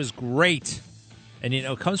guy was great. And, you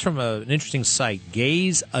know, it comes from an interesting site,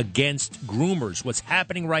 Gays Against Groomers. What's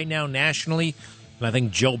happening right now nationally, and I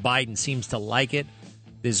think Joe Biden seems to like it,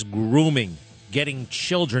 this grooming, getting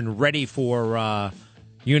children ready for,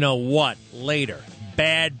 you know what, later.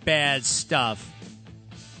 Bad stuff.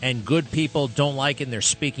 And good people don't like it, and they're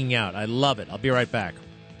speaking out. I love it. I'll be right back.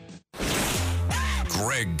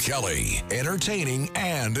 Greg Kelly, entertaining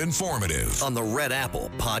and informative. On the Red Apple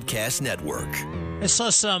Podcast Network. I saw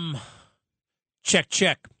some, check.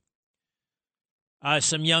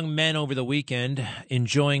 Some young men over the weekend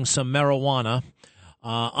enjoying some marijuana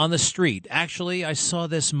on the street. Actually, I saw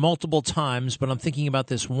this multiple times, but I'm thinking about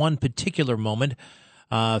this one particular moment.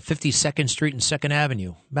 52nd Street and 2nd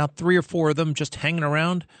Avenue. About 3 or 4 of them just hanging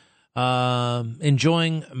around,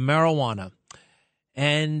 enjoying marijuana.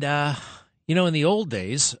 And, You know, in the old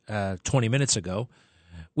days, 20 minutes ago,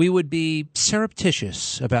 we would be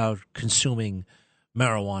surreptitious about consuming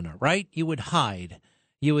marijuana, right? You would hide.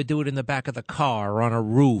 You would do it in the back of the car or on a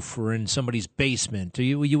roof or in somebody's basement. Or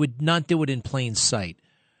you would not do it in plain sight.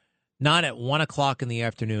 Not at 1 o'clock in the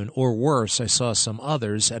afternoon, or worse, I saw some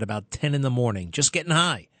others at about 10 in the morning, just getting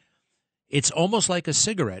high. It's almost like a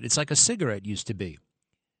cigarette. It's like a cigarette used to be.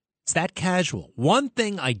 It's that casual. One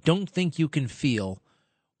thing I don't think you can feel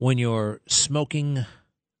when you're smoking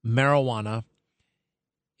marijuana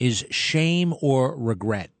is shame or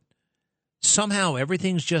regret. Somehow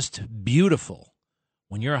everything's just beautiful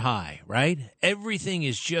when you're high, right? Everything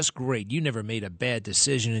is just great. You never made a bad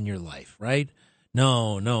decision in your life, right?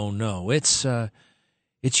 No. It's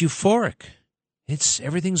euphoric.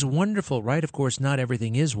 Everything's wonderful, right? Of course, not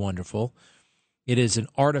everything is wonderful. It is an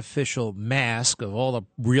artificial mask of all the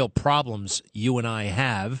real problems you and I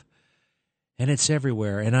have, and it's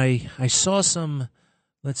everywhere. And I saw some,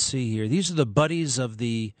 let's see here. These are the buddies of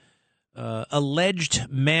the alleged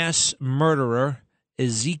mass murderer,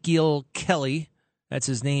 Ezekiel Kelly. That's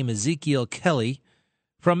his name, Ezekiel Kelly,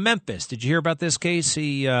 from Memphis. Did you hear about this case?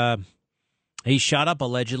 He shot up,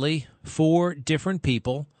 allegedly, 4 different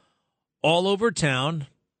people all over town,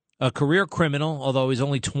 a career criminal, although he's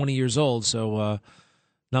only 20 years old, so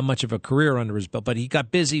not much of a career under his belt. But he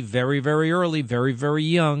got busy very, very early, very, very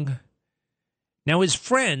young. Now, his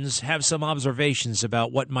friends have some observations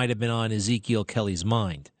about what might have been on Ezekiel Kelly's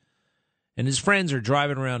mind. And his friends are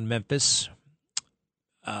driving around Memphis,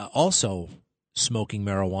 also smoking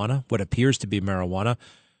marijuana, what appears to be marijuana.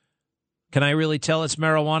 Can I really tell it's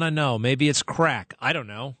marijuana? No. Maybe it's crack. I don't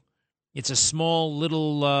know. It's a small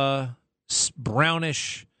little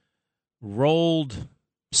brownish rolled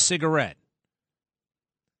cigarette.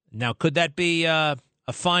 Now, could that be a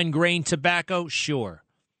fine-grained tobacco? Sure.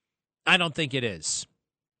 I don't think it is.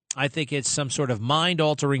 I think it's some sort of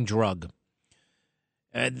mind-altering drug.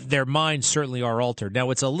 Their minds certainly are altered. Now,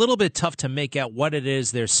 it's a little bit tough to make out what it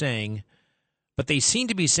is they're saying, but they seem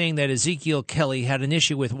to be saying that Ezekiel Kelly had an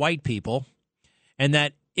issue with white people and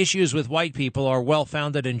that issues with white people are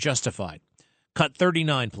well-founded and justified. Cut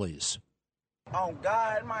 39, please. Oh,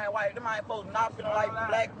 God, my white, them ain't supposed to not finna like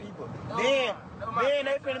black people. Then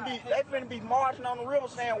they finna be marching on the river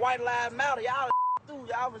saying white lives matter. Y'all through.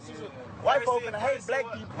 Y'all finna see some white folks finna hate black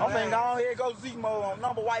people. I'm finna go on here and go Z mode on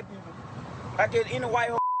number white people. I get any white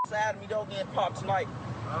hoe side of me, don't get popped tonight.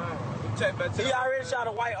 He already shot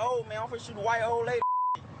a white old man. I'm finna shoot a white old lady.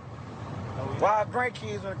 While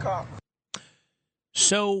grandkids in the car.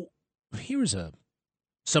 So here's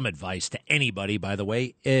some advice to anybody, by the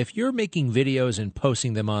way. If you're making videos and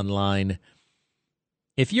posting them online,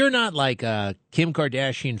 if you're not like Kim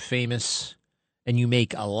Kardashian famous and you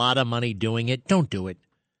make a lot of money doing it, don't do it.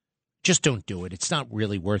 Just don't do it. It's not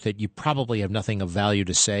really worth it. You probably have nothing of value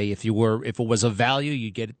to say. If it was of value,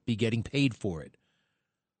 you'd be getting paid for it.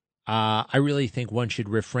 I really think one should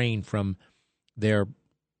refrain from their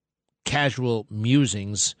casual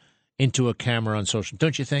musings into a camera on social.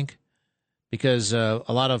 Don't you think? Because a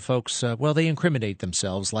lot of folks, they incriminate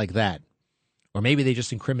themselves like that. Or maybe they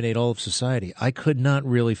just incriminate all of society. I could not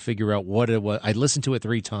really figure out what it was. I listened to it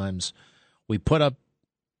 3 times. We put up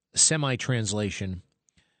semi-translation.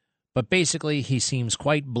 But basically, he seems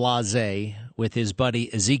quite blasé with his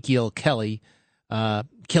buddy Ezekiel Kelly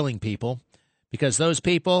killing people because those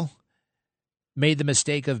people made the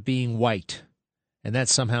mistake of being white, and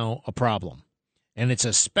that's somehow a problem. And it's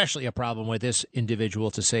especially a problem with this individual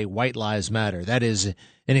to say white lives matter. That is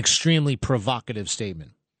an extremely provocative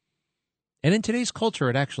statement. And in today's culture,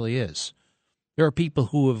 it actually is. There are people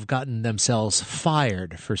who have gotten themselves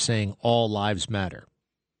fired for saying all lives matter.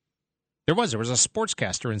 There was a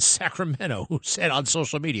sportscaster in Sacramento who said on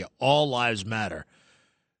social media, all lives matter.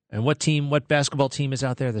 And what basketball team is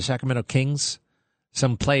out there? The Sacramento Kings?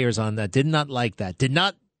 Some players on that did not like that, did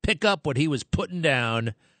not pick up what he was putting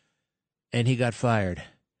down, and he got fired.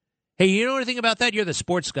 Hey, you know anything about that? You're the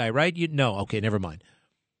sports guy, right? No, okay, never mind.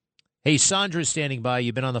 Hey, Sandra's standing by.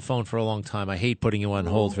 You've been on the phone for a long time. I hate putting you on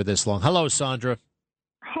hold for this long. Hello, Sandra.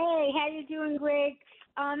 Hey, how you doing, Greg?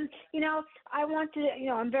 I want to,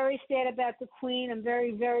 I'm very sad about the Queen. I'm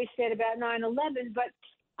very, very sad about 9/11. But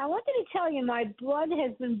I wanted to tell you my blood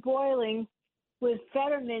has been boiling with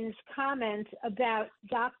Fetterman's comments about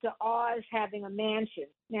Dr. Oz having a mansion.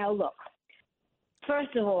 Now, look,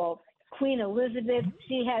 first of all, Queen Elizabeth,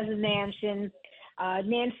 she has a mansion.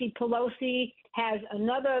 Nancy Pelosi has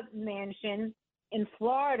another mansion in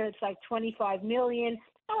Florida. It's like $25 million.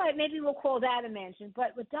 All right, maybe we'll call that a mansion.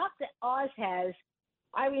 But what Dr. Oz has,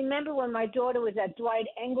 I remember when my daughter was at Dwight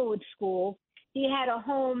Englewood School, he had a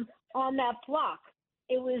home on that block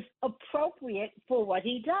it was appropriate for what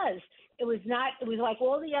he does. It was like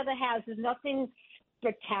all the other houses, nothing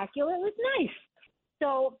spectacular. It was nice.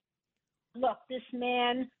 So, look, this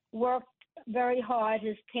man worked very hard.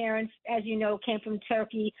 His parents, as you know, came from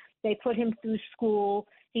Turkey. They put him through school.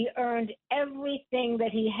 He earned everything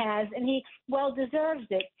that he has, and he well deserves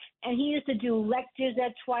it. And he used to do lectures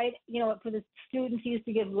at Dwight, for the students. He used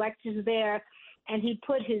to give lectures there, and he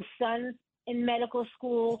put his son in medical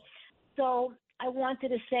school. So I wanted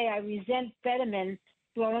to say I resent Fetterman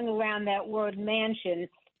throwing around that word mansion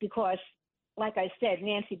because, like I said,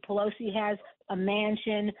 Nancy Pelosi has a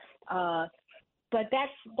mansion. But that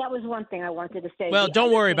was one thing I wanted to say. Well,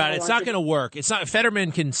 don't worry about it. It's not going to work. It's not.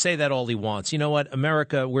 Fetterman can say that all he wants. You know what?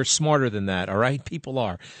 America, we're smarter than that, all right? People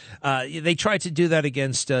are. They tried to do that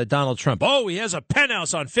against Donald Trump. Oh, he has a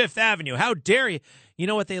penthouse on Fifth Avenue. How dare you? You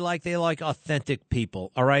know what they like? They like authentic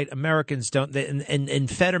people, all right? Americans don't.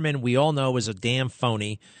 And Fetterman, we all know, is a damn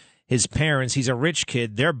phony. His parents, he's a rich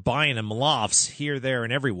kid. They're buying him lofts here, there,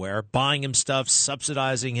 and everywhere, buying him stuff,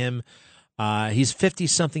 subsidizing him. He's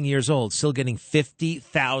 50-something years old, still getting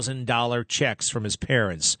 $50,000 checks from his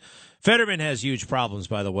parents. Fetterman has huge problems,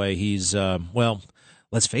 by the way. He's,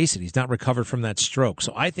 let's face it, he's not recovered from that stroke.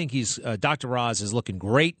 So I think Dr. Oz is looking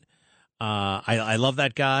great. I love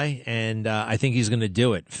that guy, and I think he's going to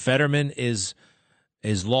do it. Fetterman is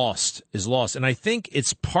lost. And I think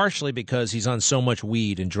it's partially because he's on so much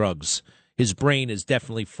weed and drugs. His brain is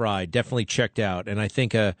definitely fried, definitely checked out. And I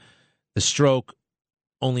think the stroke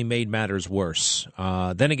only made matters worse.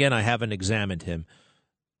 Then again, I haven't examined him.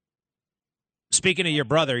 Speaking of your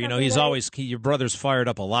brother, your brother's fired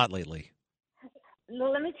up a lot lately.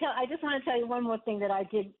 Well, I just want to tell you one more thing that I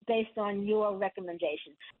did based on your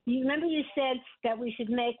recommendation. You remember you said that we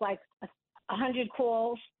should make like 100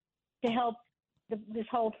 calls to help this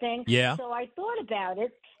whole thing? Yeah. So I thought about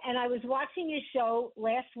it, and I was watching your show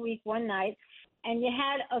last week one night, and you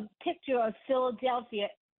had a picture of Philadelphia,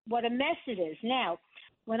 what a mess it is. Now,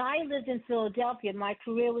 when I lived in Philadelphia, my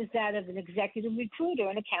career was that of an executive recruiter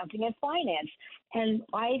in accounting and finance. And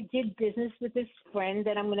I did business with this friend,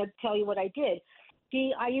 and I'm going to tell you what I did.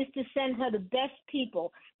 I used to send her the best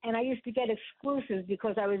people, and I used to get exclusives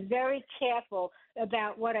because I was very careful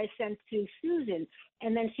about what I sent to Susan.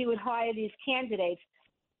 And then she would hire these candidates.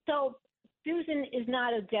 So Susan is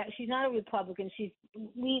she's not a Republican. she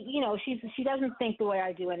doesn't think the way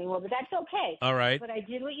I do anymore, but that's okay. All right. But I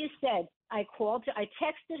did what you said. I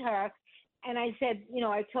texted her, and I said,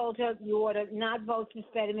 I told her you ought to not vote for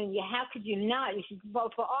Fetterman. How could you not? You should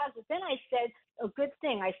vote for Oz. But then I said a good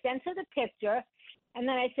thing. I sent her the picture, and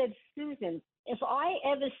then I said, Susan, if I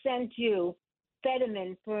ever sent you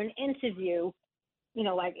Fetterman for an interview,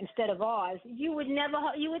 like instead of Oz, you would never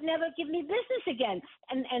give me business again.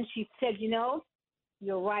 And she said,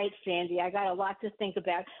 you're right, Sandy. I got a lot to think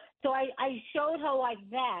about. So I showed her like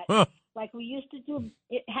that. Huh. Like we used to do.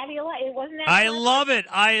 How do you like it? Wasn't that I fun? love it.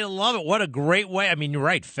 I love it. What a great way. I mean, you're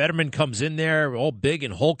right. Fetterman comes in there all big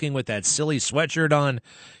and hulking with that silly sweatshirt on,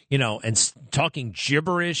 and talking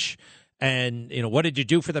gibberish. And, what did you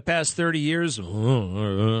do for the past 30 years?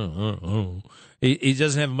 He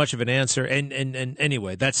doesn't have much of an answer. And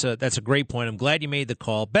anyway, that's a great point. I'm glad you made the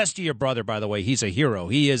call. Best to your brother, by the way. He's a hero.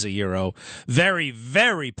 He is a hero. Very,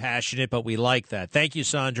 very passionate, but we like that. Thank you,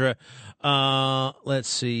 Sandra. Let's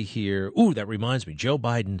see here. Ooh, that reminds me. Joe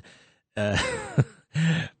Biden.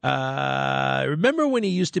 Remember when he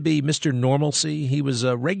used to be Mr. Normalcy? He was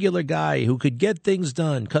a regular guy who could get things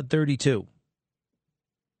done. Cut 32.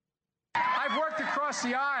 I've worked across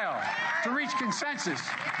the aisle to reach consensus,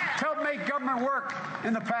 to help make government work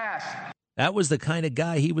in the past. That was the kind of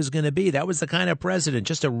guy he was going to be. That was the kind of president,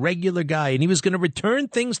 just a regular guy. And he was going to return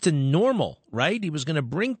things to normal, right? He was going to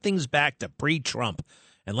bring things back to pre-Trump.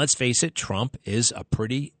 And let's face it, Trump is a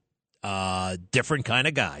pretty different kind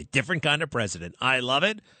of guy, different kind of president. I love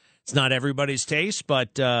it. It's not everybody's taste,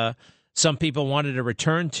 but some people wanted to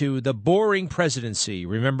return to the boring presidency.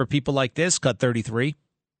 Remember people like this? Cut 33.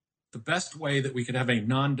 The best way that we could have a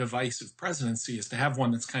non-divisive presidency is to have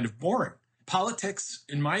one that's kind of boring. Politics,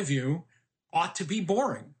 in my view, ought to be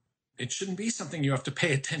boring. It shouldn't be something you have to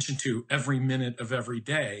pay attention to every minute of every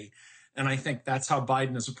day. And I think that's how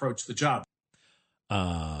Biden has approached the job.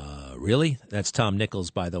 Really? That's Tom Nichols,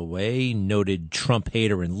 by the way, noted Trump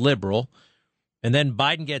hater and liberal. And then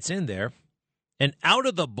Biden gets in there, and out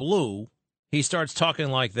of the blue, he starts talking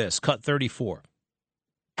like this. Cut 34.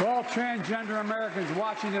 To all transgender Americans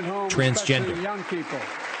watching at home, Transgender. especially young people,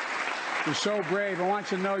 you're so brave. I want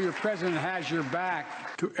you to know your president has your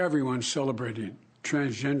back. To everyone celebrating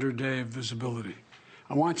Transgender Day of Visibility,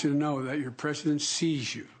 I want you to know that your president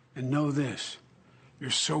sees you. And know this, you're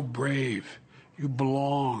so brave. You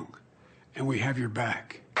belong, and we have your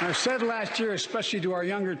back. I said last year, especially to our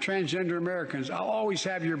younger transgender Americans, I'll always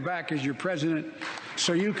have your back as your president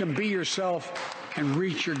so you can be yourself and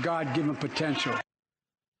reach your God-given potential.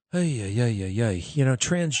 Hey. You know,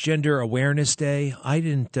 Transgender Awareness Day, I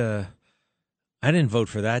didn't vote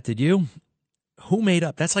for that, did you? Who made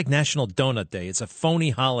up? That's like National Donut Day. It's a phony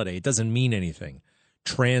holiday. It doesn't mean anything.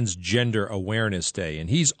 Transgender Awareness Day, and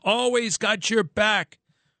he's always got your back.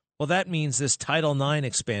 Well, that means this Title IX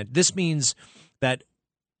expand. This means that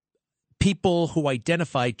people who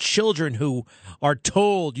identify, children who are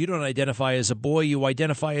told you don't identify as a boy, you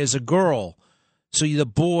identify as a girl, so the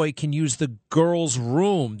boy can use the girl's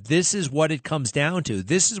room. This is what it comes down to.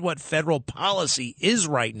 This is what federal policy is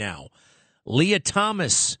right now. Leah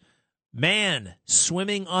Thomas, man,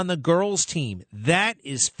 swimming on the girls' team. That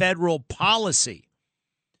is federal policy.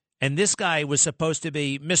 And this guy was supposed to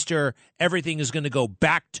be Mr. Everything is going to go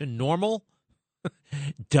back to normal.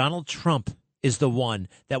 Donald Trump is the one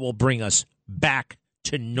that will bring us back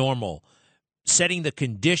to normal, setting the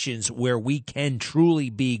conditions where we can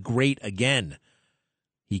truly be great again.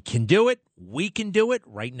 He can do it. We can do it.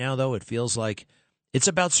 Right now, though, it feels like it's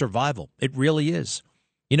about survival. It really is.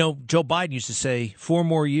 You know, Joe Biden used to say 4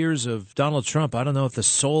 more years of Donald Trump. I don't know if the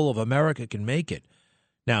soul of America can make it.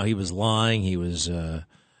 Now, he was lying. He was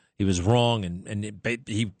wrong, and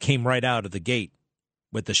he came right out of the gate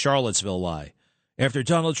with the Charlottesville lie. After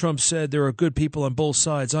Donald Trump said there are good people on both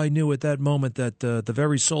sides, I knew at that moment that the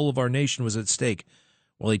very soul of our nation was at stake.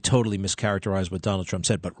 Well, he totally mischaracterized what Donald Trump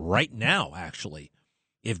said. But right now, actually,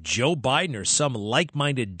 if Joe Biden or some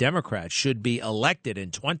like-minded Democrat should be elected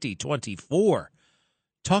in 2024,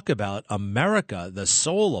 talk about America, the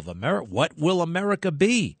soul of America. What will America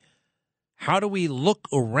be? How do we look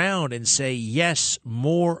around and say, yes,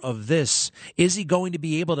 more of this? Is he going to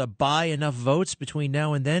be able to buy enough votes between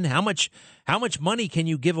now and then? How much money can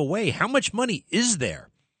you give away? How much money is there?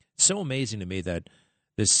 It's so amazing to me that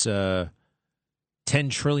this $10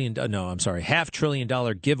 trillion, $500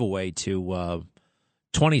 billion giveaway to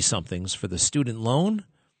 20-somethings for the student loan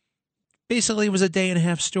basically was a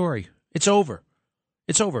day-and-a-half story. It's over.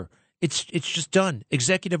 It's over. It's just done.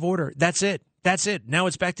 Executive order. That's it. That's it. Now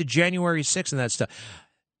it's back to January 6th and that stuff.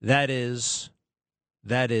 That is,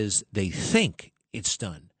 they think it's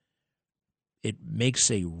done. It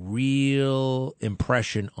makes a real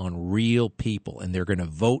impression on real people, and they're going to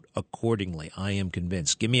vote accordingly. I am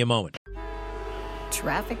convinced. Give me a moment.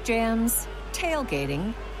 Traffic jams,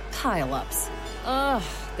 tailgating, pileups. Ugh,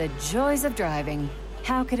 the joys of driving.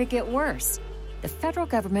 How could it get worse? The federal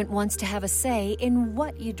government wants to have a say in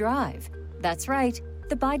what you drive. That's right.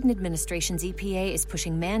 The Biden administration's EPA is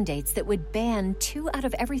pushing mandates that would ban 2 out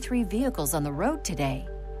of every 3 vehicles on the road today.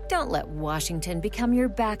 Don't let Washington become your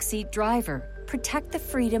backseat driver. Protect the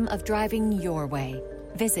freedom of driving your way.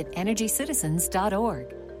 Visit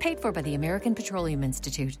EnergyCitizens.org. Paid for by the American Petroleum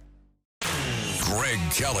Institute. Greg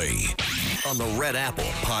Kelly on the Red Apple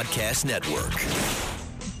Podcast Network.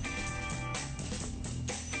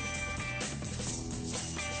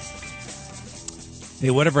 Hey,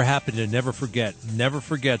 whatever happened to never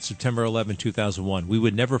forget September 11, 2001. We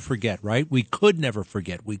would never forget, right? We could never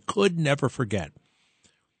forget. We could never forget.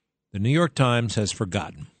 The New York Times has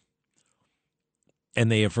forgotten.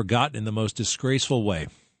 And they have forgotten in the most disgraceful way.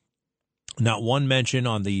 Not one mention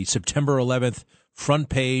on the September 11th front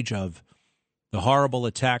page of the horrible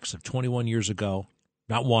attacks of 21 years ago.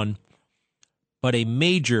 Not one. But a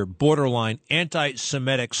major borderline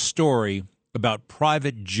anti-Semitic story about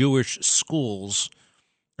private Jewish schools.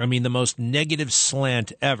 I mean, the most negative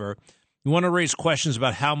slant ever. You want to raise questions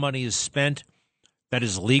about how money is spent that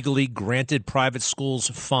is legally granted private schools?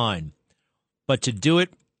 Fine. But to do it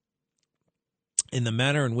in the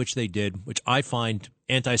manner in which they did, which I find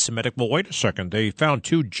anti-Semitic. Well, wait a second. They found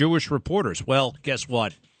 2 Jewish reporters. Well, guess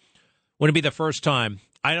what? Wouldn't be the first time.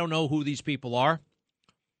 I don't know who these people are.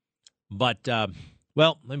 But,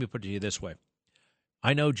 well, let me put it to you this way.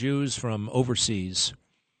 I know Jews from overseas.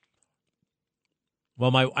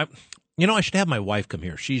 Well, I should have my wife come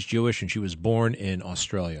here. She's Jewish, and she was born in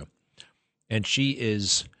Australia. And she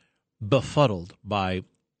is befuddled by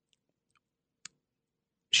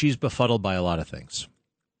a lot of things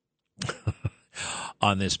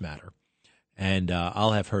on this matter. And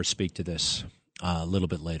I'll have her speak to this a little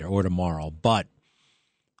bit later or tomorrow. But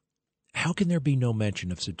how can there be no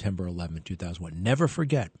mention of September 11, 2001? Never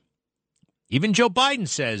forget. Even Joe Biden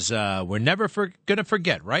says we're never going to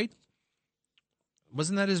forget, right?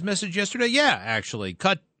 Wasn't that his message yesterday? Yeah, actually.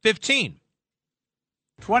 Cut 15.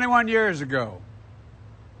 21 years ago.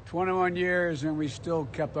 21 years, and we still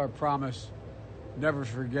kept our promise. Never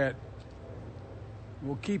forget.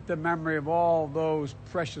 We'll keep the memory of all those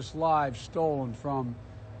precious lives stolen from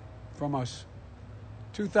us.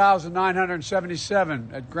 2,977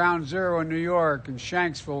 at Ground Zero in New York and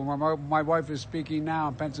Shanksville, where my wife is speaking now,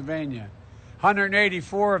 in Pennsylvania.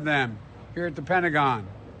 184 of them here at the Pentagon.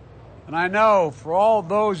 And I know for all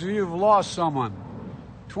those of you who've lost someone,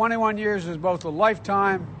 21 years is both a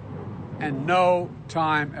lifetime and no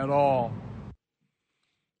time at all.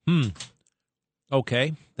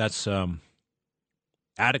 Okay, that's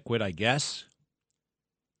adequate, I guess.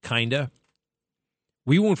 Kinda.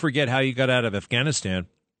 We won't forget how you got out of Afghanistan.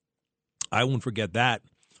 I won't forget that.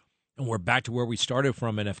 And we're back to where we started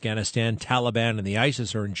from in Afghanistan. Taliban and the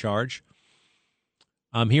ISIS are in charge.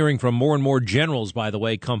 I'm hearing from more and more generals, by the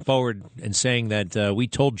way, come forward and saying that we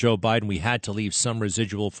told Joe Biden we had to leave some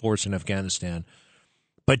residual force in Afghanistan.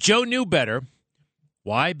 But Joe knew better.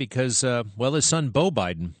 Why? Because, his son Bo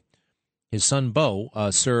Biden,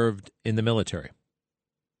 served in the military.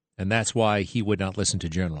 And that's why he would not listen to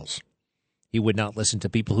generals. He would not listen to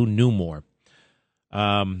people who knew more.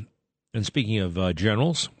 And speaking of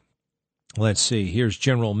generals, let's see. Here's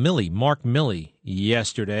General Milley, Mark Milley,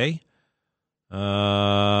 yesterday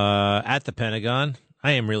at the Pentagon.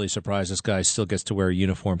 I am really surprised this guy still gets to wear a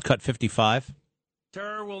uniform. Cut 55.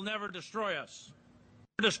 Terror will never destroy us.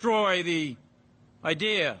 Destroy the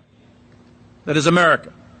idea that is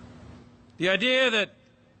America. The idea that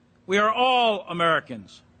we are all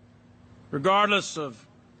Americans, regardless of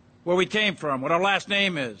where we came from, what our last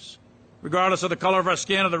name is, regardless of the color of our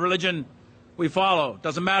skin or the religion we follow.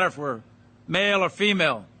 Doesn't matter if we're male or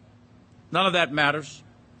female. None of that matters.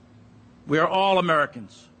 We are all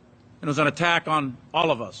Americans. And it was an attack on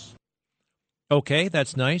all of us. Okay,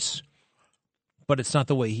 that's nice. But it's not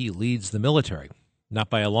the way he leads the military.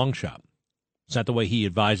 Not by a long shot. It's not the way he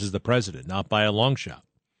advises the president. Not by a long shot.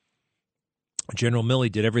 General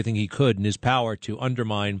Milley did everything he could in his power to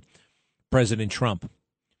undermine President Trump.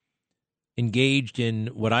 Engaged in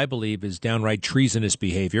what I believe is downright treasonous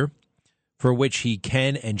behavior, for which he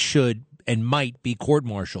can and should and might be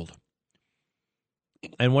court-martialed.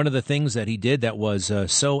 And one of the things that he did that was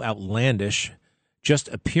so outlandish, just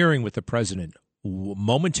appearing with the president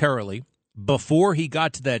momentarily before he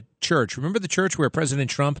got to that church. Remember the church where President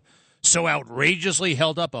Trump so outrageously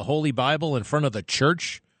held up a Holy Bible in front of the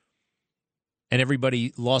church and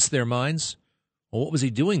everybody lost their minds? Well, what was he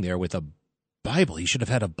doing there with a Bible? He should have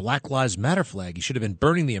had a Black Lives Matter flag. He should have been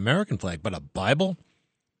burning the American flag, but a Bible?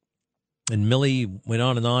 And Milley went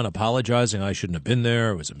on and on, apologizing. I shouldn't have been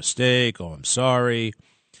there. It was a mistake. Oh, I'm sorry.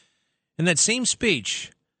 In that same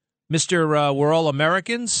speech, Mr. We're All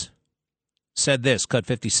Americans said this, cut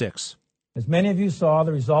 56. As many of you saw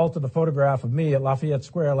the result of the photograph of me at Lafayette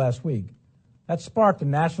Square last week, that sparked a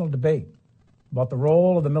national debate about the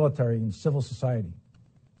role of the military in civil society.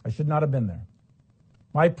 I should not have been there.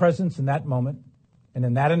 My presence in that moment and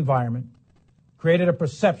in that environment created a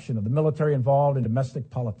perception of the military involved in domestic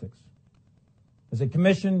politics. As a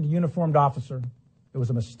commissioned uniformed officer, it was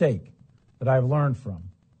a mistake that I have learned from,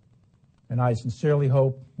 and I sincerely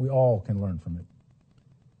hope we all can learn from it.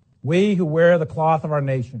 We who wear the cloth of our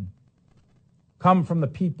nation come from the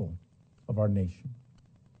people of our nation,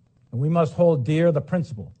 and we must hold dear the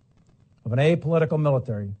principle of an apolitical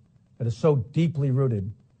military that is so deeply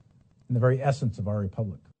rooted in the very essence of our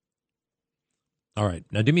republic. All right.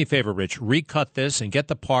 Now, do me a favor, Rich. Recut this and get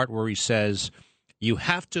the part where he says you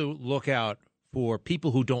have to look out for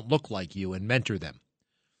people who don't look like you and mentor them.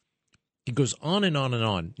 He goes on and on and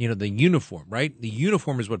on. You know, the uniform, right? The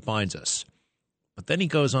uniform is what binds us. But then he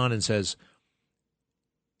goes on and says,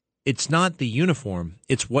 it's not the uniform,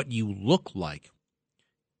 it's what you look like.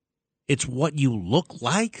 It's what you look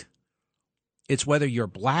like? It's whether you're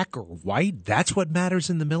black or white. That's what matters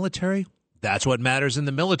in the military. That's what matters in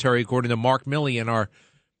the military, according to Mark Milley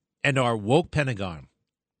and our woke Pentagon.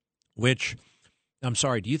 Which, I'm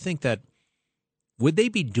sorry, do you think that would they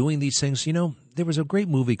be doing these things? You know, there was a great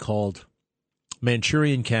movie called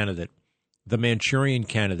Manchurian Candidate, The Manchurian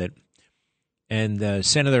Candidate, and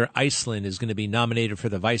Senator Iceland is going to be nominated for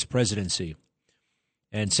the vice presidency.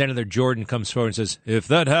 And Senator Jordan comes forward and says, if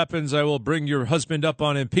that happens, I will bring your husband up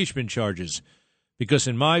on impeachment charges. Because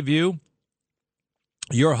in my view,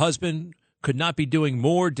 your husband could not be doing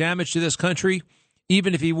more damage to this country,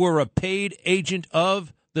 even if he were a paid agent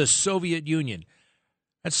of the Soviet Union.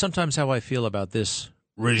 That's sometimes how I feel about this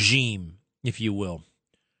regime, if you will.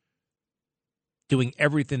 Doing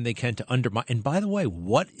everything they can to undermine. And by the way,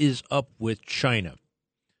 what is up with China?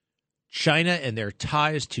 China and their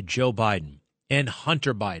ties to Joe Biden and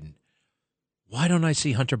Hunter Biden. Why don't I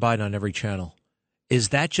see Hunter Biden on every channel? Is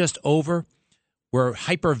that just over? we're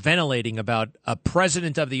hyperventilating about a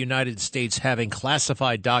president of the United States having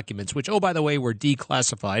classified documents, which, oh, by the way, were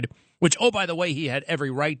declassified, which, oh, by the way, he had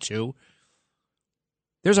every right to.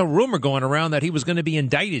 There's a rumor going around that he was going to be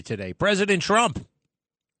indicted today. President Trump.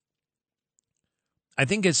 I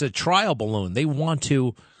think it's a trial balloon. They want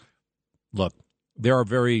to, look, there are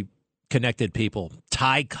very connected people.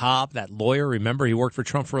 Ty Cobb, that lawyer, remember, he worked for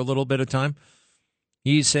Trump for a little bit of time.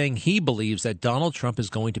 He's saying he believes that Donald Trump is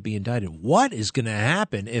going to be indicted. What is going to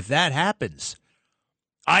happen if that happens?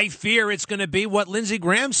 I fear it's going to be what Lindsey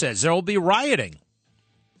Graham says. There will be rioting.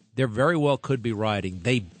 There very well could be rioting.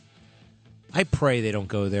 I pray they don't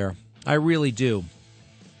go there. I really do.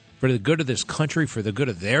 For the good of this country, for the good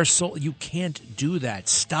of their soul, you can't do that.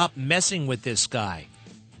 Stop messing with this guy.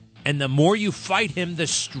 And the more you fight him, the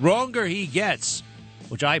stronger he gets,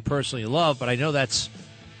 which I personally love, but I know that's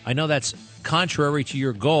contrary to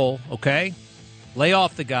your goal, okay? Lay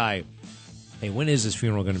off the guy. Hey, when is this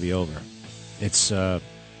funeral going to be over? It's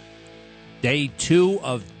day 2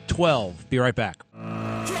 of 12. Be right back.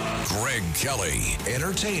 Greg Kelly,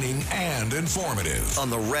 entertaining and informative.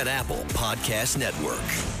 On the Red Apple Podcast Network.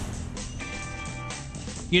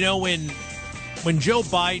 You know, when Joe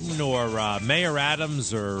Biden or Mayor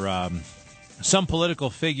Adams or some political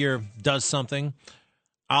figure does something,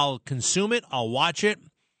 I'll consume it, I'll watch it,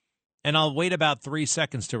 and I'll wait about 3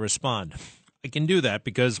 seconds to respond. I can do that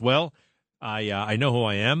because, well, I know who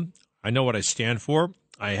I am. I know what I stand for.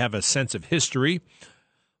 I have a sense of history.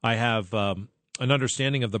 I have an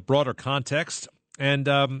understanding of the broader context, and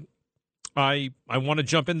I want to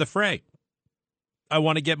jump in the fray. I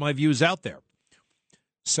want to get my views out there.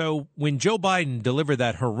 So when Joe Biden delivered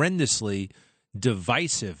that horrendously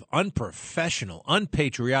divisive, unprofessional,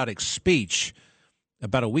 unpatriotic speech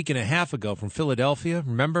about a week and a half ago from Philadelphia,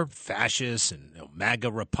 remember? Fascists and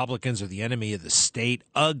MAGA Republicans are the enemy of the state.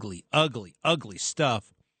 Ugly, ugly, ugly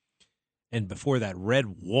stuff. And before that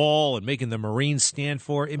red wall and making the Marines stand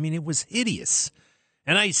for, I mean, it was hideous.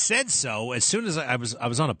 And I said so as soon as I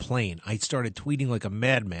was on a plane. I started tweeting like a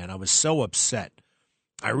madman. I was so upset.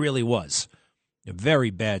 I really was. A very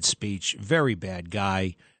bad speech, very bad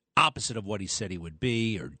guy, opposite of what he said he would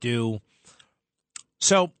be or do.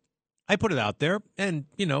 So I put it out there, and,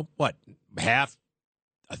 you know, what, half,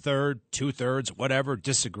 a third, 2/3, whatever,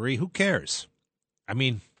 disagree. Who cares? I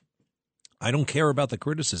mean, I don't care about the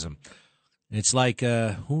criticism. It's like,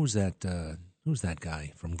 who's that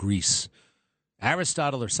guy from Greece?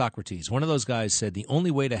 Aristotle or Socrates. One of those guys said the only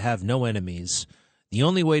way to have no enemies, the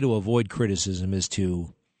only way to avoid criticism is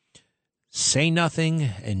to say nothing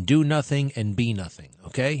and do nothing and be nothing,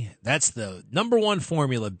 okay? That's the number one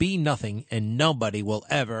formula. Be nothing, and nobody will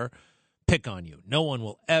ever pick on you. No one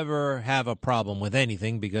will ever have a problem with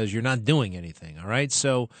anything because you're not doing anything, all right?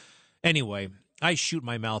 So anyway, I shoot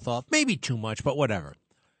my mouth off. Maybe too much, but whatever.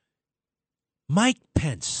 Mike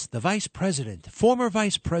Pence, the vice president, former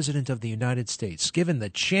vice president of the United States, given the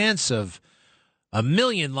chance of a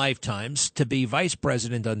million lifetimes to be vice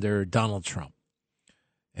president under Donald Trump.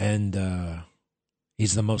 And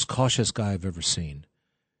he's the most cautious guy I've ever seen.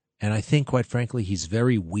 And I think, quite frankly, he's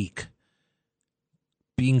very weak.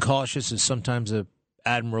 Being cautious is sometimes an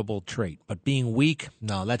admirable trait. But being weak,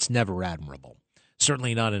 no, that's never admirable.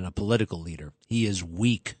 Certainly not in a political leader. He is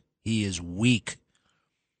weak. He is weak.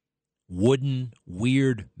 Wooden,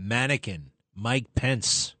 weird mannequin, Mike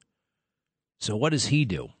Pence. So what does he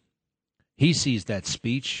do? He sees that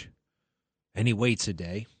speech, and he waits a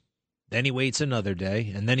day. Then he waits another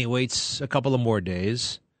day, and then he waits a couple of more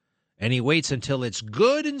days, and he waits until it's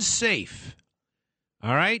good and safe.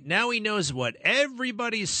 All right? Now he knows what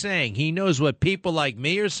everybody's saying. He knows what people like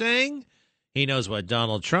me are saying. He knows what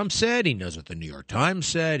Donald Trump said. He knows what the New York Times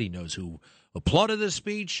said. He knows who applauded the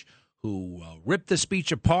speech, who ripped the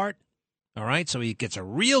speech apart. All right? So he gets a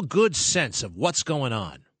real good sense of what's going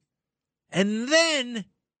on. And then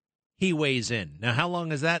he weighs in. Now, how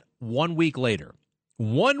long is that? 1 week later.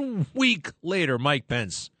 1 week later, Mike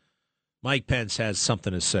Pence has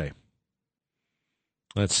something to say.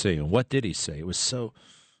 Let's see. What did he say? It was so...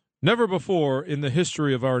 Never before in the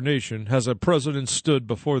history of our nation has a president stood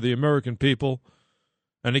before the American people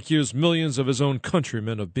and accused millions of his own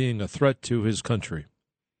countrymen of being a threat to his country.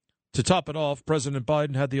 To top it off, President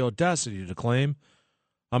Biden had the audacity to claim,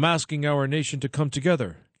 "I'm asking our nation to come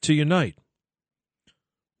together, to unite."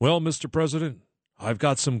 Well, Mr. President, I've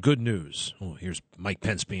got some good news. Oh, here's Mike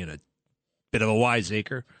Pence being a bit of a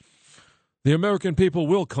wiseacre. The American people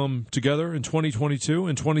will come together in 2022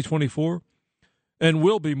 and 2024 and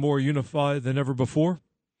will be more unified than ever before.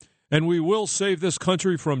 And we will save this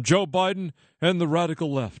country from Joe Biden and the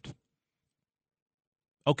radical left.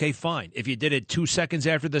 Okay, fine. If you did it 2 seconds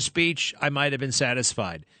after the speech, I might have been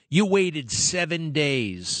satisfied. You waited 7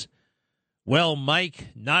 days. Well, Mike,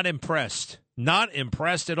 not impressed. Not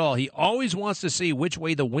impressed at all. He always wants to see which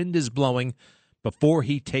way the wind is blowing before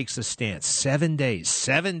he takes a stance. 7 days.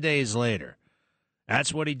 7 days later.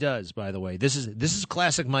 That's what he does, by the way. This is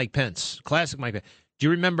classic Mike Pence. Classic Mike Pence. Do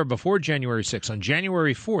you remember before January 6th, on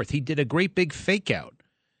January 4th, he did a great big fake out.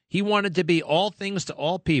 He wanted to be all things to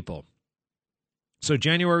all people. So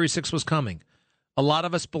January 6th was coming. A lot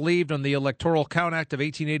of us believed on the Electoral Count Act of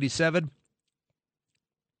 1887.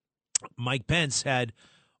 Mike Pence had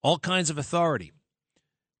all kinds of authority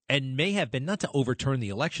and may have been not to overturn the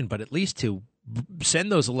election, but at least to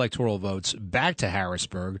send those electoral votes back to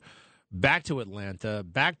Harrisburg, back to Atlanta,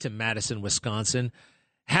 back to Madison, Wisconsin,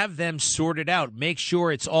 have them sorted out, make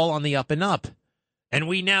sure it's all on the up and up. And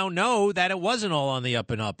we now know that it wasn't all on the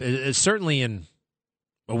up and up. It's certainly in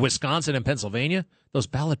Wisconsin and Pennsylvania, those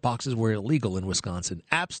ballot boxes were illegal in Wisconsin.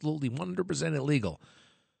 Absolutely 100% illegal.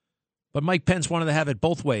 But Mike Pence wanted to have it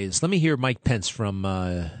both ways. Let me hear Mike Pence from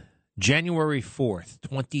January 4th,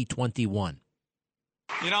 2021.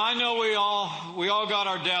 You know, I know we all got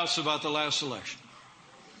our doubts about the last election.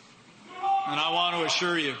 And I want to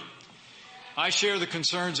assure you, I share the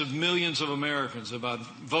concerns of millions of Americans about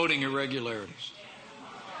voting irregularities.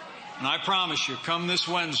 And I promise you, come this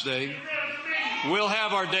Wednesday, we'll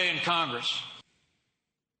have our day in Congress.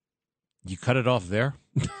 You cut it off there?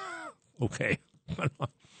 Okay.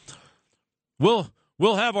 We'll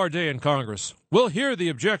have our day in Congress. We'll hear the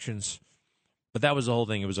objections. But that was the whole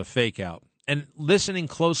thing. It was a fake out. And listening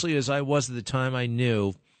closely as I was at the time, I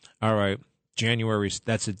knew, all right, January,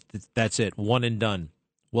 that's it. That's it. One and done.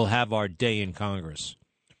 We'll have our day in Congress.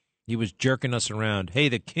 He was jerking us around. Hey,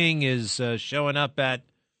 the king is showing up at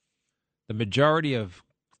the majority of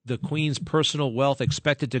the Queen's personal wealth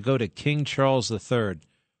expected to go to King Charles III.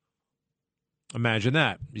 Imagine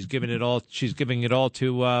that. She's giving it all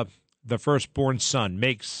to the firstborn son.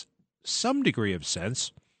 Makes some degree of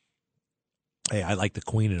sense. Hey, I like the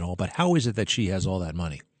Queen and all, but how is it that she has all that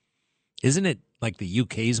money? Isn't it like the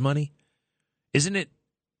UK's money? Isn't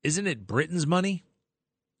it Britain's money?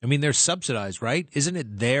 I mean, they're subsidized, right? Isn't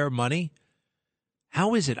it their money?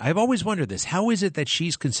 How is it? I've always wondered this. How is it that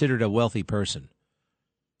she's considered a wealthy person?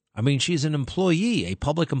 I mean, she's an employee, a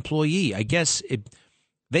public employee. I guess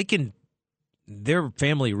their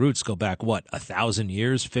family roots go back, 1,000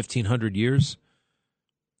 years, 1,500 years?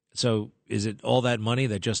 So is it all that money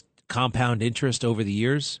that just compound interest over the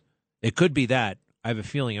years? It could be that. I have a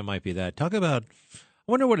feeling it might be that. Talk about,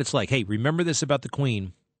 I wonder what it's like. Hey, remember this about the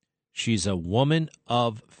Queen. She's a woman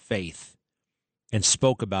of faith and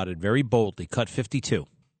spoke about it very boldly. Cut 52.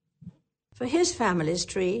 For his family's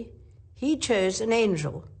tree, he chose an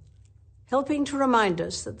angel, helping to remind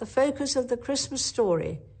us that the focus of the Christmas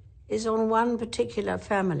story is on one particular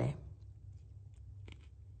family.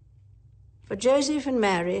 For Joseph and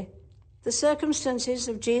Mary, the circumstances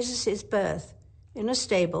of Jesus' birth in a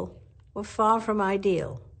stable were far from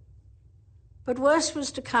ideal. But worse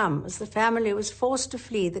was to come as the family was forced to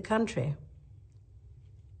flee the country.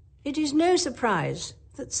 It is no surprise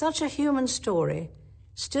that such a human story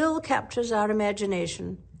still captures our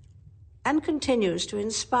imagination and continues to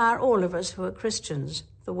inspire all of us who are Christians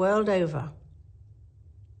the world over.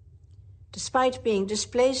 Despite being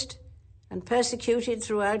displaced and persecuted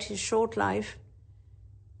throughout his short life,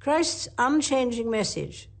 Christ's unchanging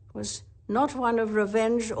message was not one of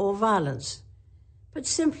revenge or violence, but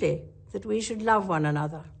simply that we should love one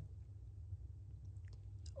another.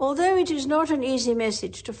 Although it is not an easy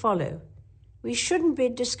message to follow, we shouldn't be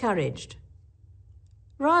discouraged.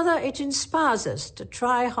 Rather, it inspires us to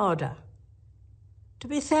try harder, to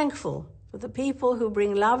be thankful for the people who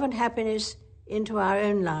bring love and happiness into our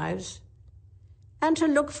own lives, and to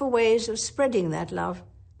look for ways of spreading that love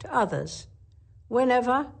to others,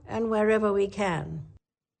 whenever and wherever we can.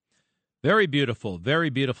 Very beautiful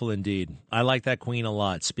indeed. I like that Queen a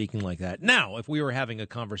lot, speaking like that. Now, if we were having a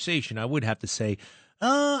conversation, I would have to say,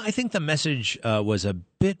 I think the message was a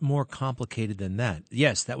bit more complicated than that.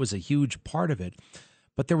 Yes, that was a huge part of it,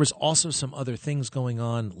 but there was also some other things going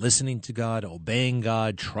on, listening to God, obeying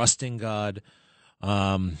God, trusting God.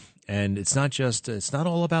 And it's not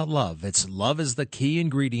all about love. Love is the key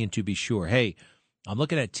ingredient, to be sure. Hey, I'm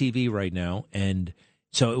looking at TV right now, and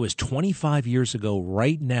so it was 25 years ago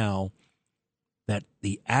right now that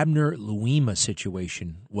the Abner Louima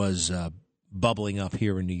situation was bubbling up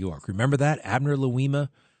here in New York. Remember that? Abner Louima,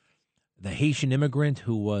 the Haitian immigrant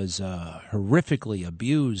who was horrifically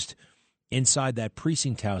abused inside that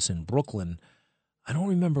precinct house in Brooklyn. I don't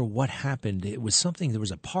remember what happened. It was something, there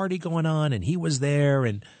was a party going on, and he was there,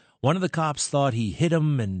 and One of the cops thought he hit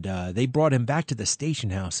him, and they brought him back to the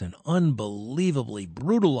station house and unbelievably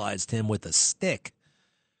brutalized him with a stick.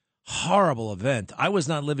 Horrible event. I was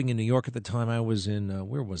not living in New York at the time. I was in,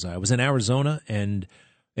 where was I? I was in Arizona, and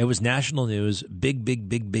it was national news.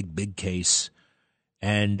 Big case.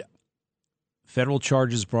 And federal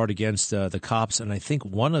charges brought against the cops, and I think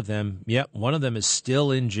one of them is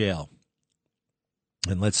still in jail.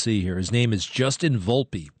 And let's see here. His name is Justin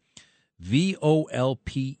Volpe,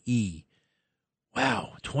 Volpe.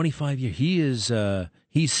 Wow, 25 years.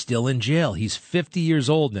 He's still in jail. He's 50 years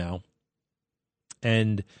old now.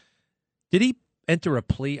 And did he enter a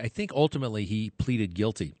plea? I think ultimately he pleaded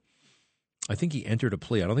guilty. I think he entered a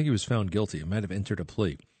plea. I don't think he was found guilty. He might have entered a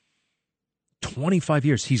plea. 25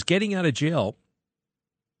 years. He's getting out of jail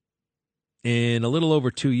in a little over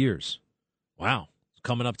 2 years. Wow.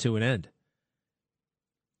 Coming up to an end.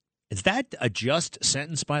 Is that a just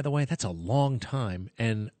sentence, by the way? That's a long time.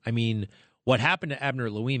 And, I mean, what happened to Abner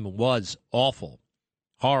Louima was awful,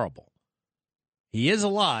 horrible. He is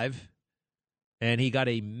alive, and he got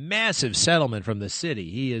a massive settlement from the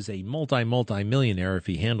city. He is a multi-millionaire if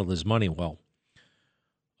he handled his money well.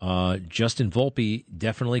 Justin Volpe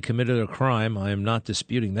definitely committed a crime. I am not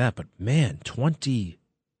disputing that. But, man, 20...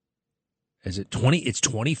 Is it 20? It's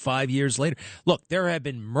 25 years later. Look, there have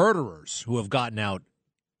been murderers who have gotten out,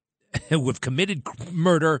 who have committed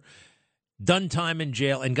murder, done time in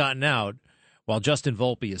jail, and gotten out, while Justin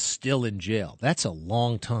Volpe is still in jail. That's a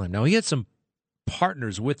long time. Now, he had some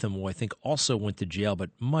partners with him who I think also went to jail, but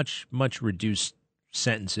much reduced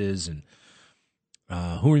sentences. And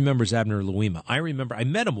who remembers Abner Louima? I remember. I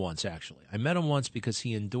met him once, actually. I met him once because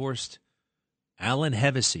he endorsed Alan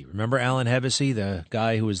Hevesy. Remember Alan Hevesy, the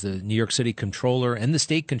guy who was the New York City comptroller and the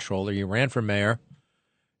state comptroller? He ran for mayor,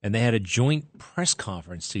 and they had a joint press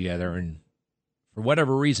conference together. And for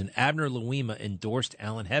whatever reason, Abner Louima endorsed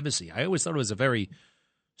Alan Hevesy. I always thought it was a very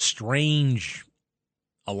strange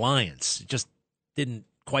alliance. It just didn't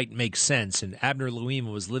quite make sense. And Abner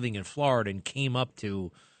Louima was living in Florida and came up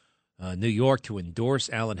to New York to endorse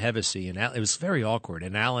Alan Hevesy. And it was very awkward.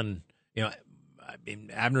 And Alan,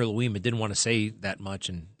 Abner Louima didn't want to say that much,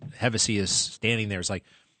 and Hevesy is standing there. It's like,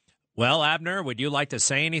 well, Abner, would you like to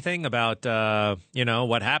say anything about,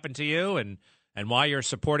 what happened to you and why you're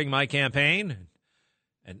supporting my campaign?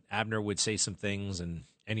 And Abner would say some things. And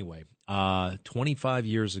anyway, 25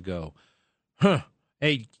 years ago.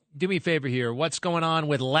 Hey, do me a favor here. What's going on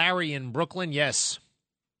with Larry in Brooklyn? Yes.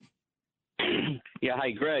 Yeah.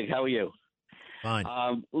 Hi, Greg. How are you? Fine.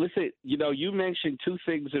 Listen, you mentioned two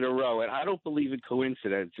things in a row, and I don't believe in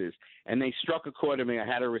coincidences, and they struck a chord in me. I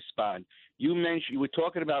had to respond. You were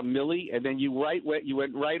talking about Millie, and then you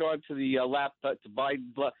went right on to the laptop, to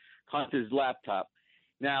Biden Hunter's laptop.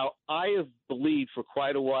 Now, I have believed for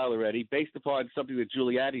quite a while already, based upon something that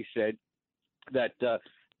Giuliani said, that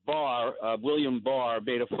William Barr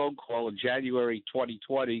made a phone call in January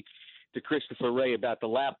 2020 to Christopher Wray about the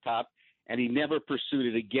laptop, and he never pursued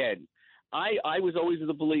it again. I was always of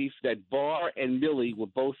the belief that Barr and Milley were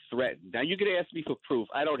both threatened. Now, you can ask me for proof.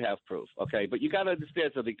 I don't have proof, okay? But you got to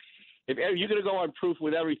understand something. If you're going to go on proof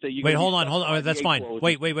with everything, wait, hold on. That's fine.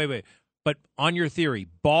 Wait. But on your theory,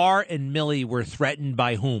 Barr and Milley were threatened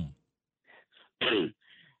by whom?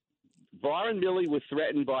 Barr and Milley were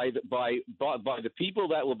threatened by the people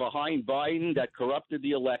that were behind Biden, that corrupted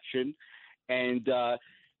the election, and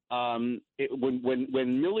when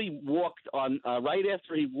Milley walked on right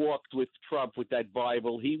after he walked with Trump with that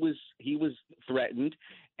Bible, he was threatened,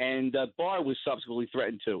 and Barr was subsequently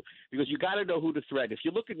threatened too. Because you got to know who to threaten. If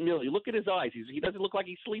you look at Milley, look at his eyes. He doesn't look like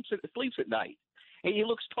he sleeps at night, and he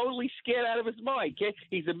looks totally scared out of his mind. Okay?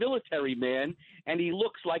 He's a military man, and he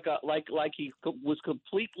looks like he was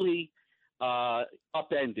completely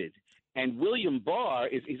upended. And William Barr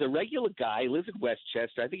he's a regular guy. He lives in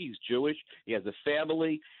Westchester. I think he's Jewish. He has a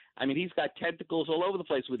family. I mean, he's got tentacles all over the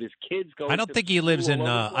place with his kids going. I don't think he lives in.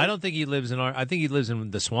 I don't think he lives in. I think he lives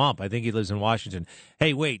in the swamp. I think he lives in Washington.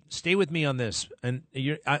 Hey, wait, stay with me on this. And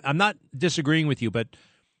I'm not disagreeing with you, but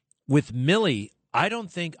with Milley, I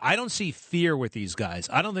don't see fear with these guys.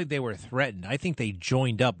 I don't think they were threatened. I think they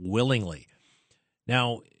joined up willingly.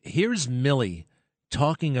 Now, here's Milley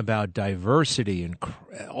talking about diversity and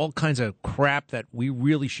all kinds of crap that we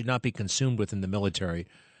really should not be consumed with in the military.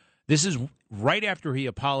 This is right after he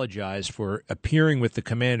apologized for appearing with the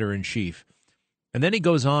commander-in-chief. And then he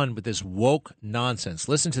goes on with this woke nonsense.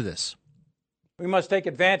 Listen to this. We must take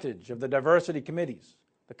advantage of the diversity committees,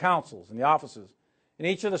 the councils, and the offices in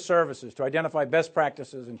each of the services to identify best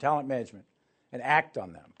practices in talent management and act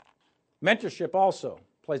on them. Mentorship also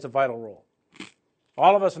plays a vital role.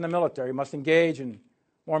 All of us in the military must engage in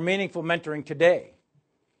more meaningful mentoring today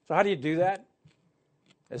So how do you do that?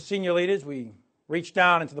 As senior leaders, we reach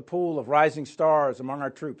down into the pool of rising stars among our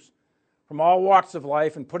troops from all walks of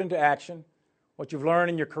life and put into action what you've learned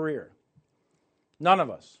in your career. None of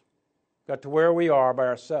us got to where we are by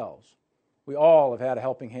ourselves. We all have had a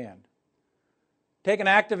helping hand. Take an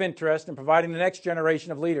active interest in providing the next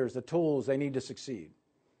generation of leaders the tools they need to succeed.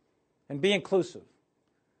 And be inclusive.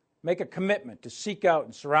 Make a commitment to seek out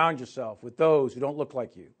and surround yourself with those who don't look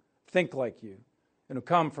like you, think like you, and who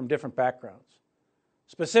come from different backgrounds.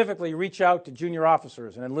 Specifically, reach out to junior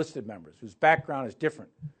officers and enlisted members whose background is different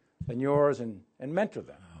than yours and mentor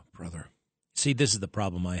them. Oh, brother. See, this is the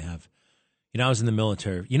problem I have. You know, I was in the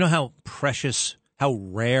military. You know how precious, how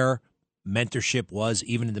rare mentorship was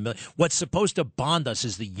even in the military? What's supposed to bond us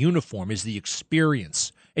is the uniform, is the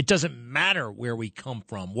experience. It doesn't matter where we come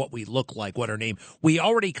from, what we look like, what our name. We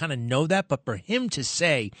already kind of know that, but for him to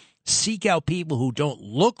say, seek out people who don't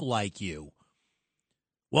look like you.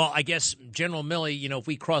 Well, I guess General Milley, you know, if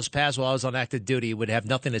we crossed paths while I was on active duty, would have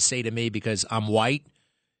nothing to say to me because I'm white.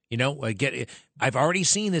 You know, I've already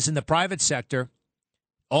seen this in the private sector.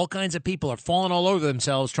 All kinds of people are falling all over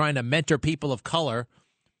themselves trying to mentor people of color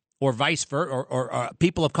or vice versa, or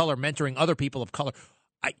people of color mentoring other people of color.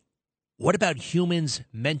 What about humans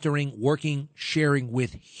mentoring, working, sharing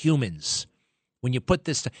with humans? When you put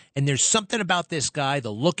this, and there's something about this guy, the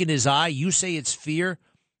look in his eye, you say it's fear.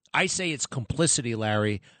 I say it's complicity,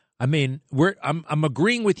 Larry. I mean, I'm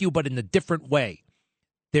agreeing with you, but in a different way.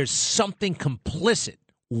 There's something complicit,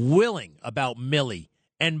 willing about Milley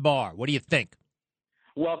and Barr. What do you think?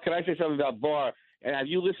 Well, can I say something about Barr? And have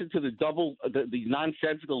you listened to the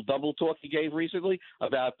nonsensical double talk he gave recently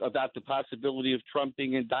about the possibility of Trump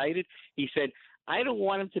being indicted? He said, I don't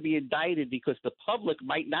want him to be indicted because the public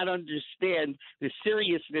might not understand the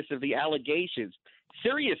seriousness of the allegations.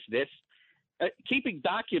 Seriousness? Keeping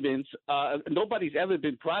documents, nobody's ever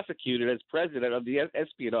been prosecuted as president of the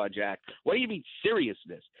Espionage Act. What do you mean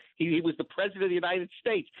seriousness? He was the president of the United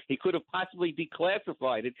States. He could have possibly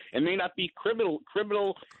declassified it and may not be criminal.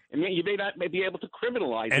 And you may not be able to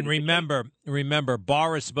criminalize it. And remember,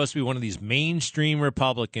 Barr is supposed to be one of these mainstream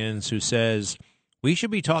Republicans who says we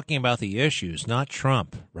should be talking about the issues, not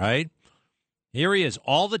Trump, right? Here he is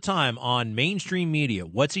all the time on mainstream media.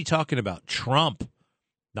 What's he talking about? Trump.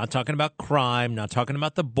 Not talking about crime, not talking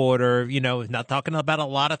about the border, you know, not talking about a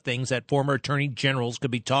lot of things that former attorney generals could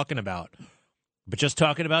be talking about, but just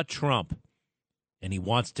talking about Trump. And he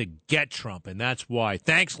wants to get Trump, and that's why.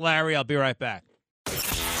 Thanks, Larry. I'll be right back.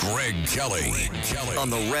 Greg Kelly on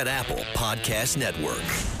the Red Apple Podcast Network.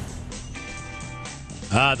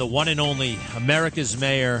 The one and only America's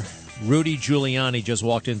mayor, Rudy Giuliani, just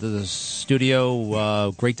walked into the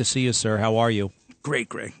studio. Great to see you, sir. How are you? Great,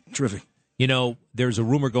 Greg. Terrific. You know, there's a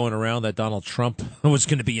rumor going around that Donald Trump was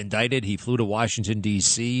going to be indicted. He flew to Washington,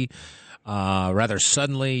 D.C. Rather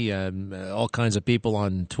suddenly. All kinds of people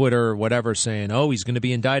on Twitter, whatever, saying, oh, he's going to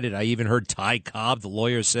be indicted. I even heard Ty Cobb, the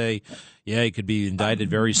lawyer, say, yeah, he could be indicted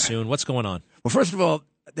very soon. What's going on? Well, first of all,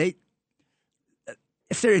 if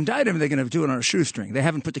they indict him, they're going to do it on a shoestring. They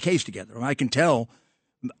haven't put the case together. I can tell.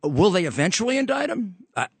 Will they eventually indict him?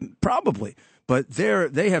 Probably. But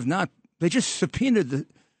they have not. They just subpoenaed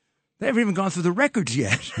They haven't even gone through the records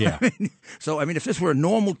yet. Yeah. I mean, if this were a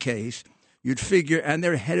normal case, you'd figure, and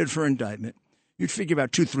they're headed for indictment, you'd figure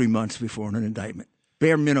about 2-3 months before an indictment,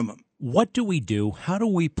 bare minimum. What do we do? How do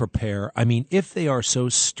we prepare? I mean, if they are so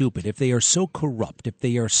stupid, if they are so corrupt, if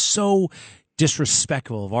they are so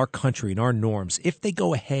disrespectful of our country and our norms, if they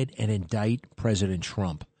go ahead and indict President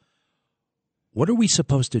Trump, what are we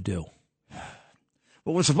supposed to do?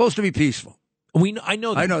 Well, we're supposed to be peaceful. I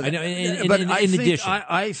know that.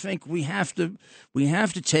 I think we have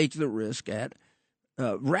to take the risk at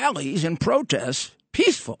rallies and protests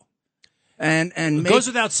peaceful, and it goes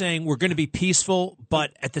without saying we're going to be peaceful,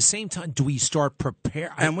 but at the same time, do we start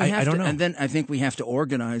prepare? I don't know. And then I think we have to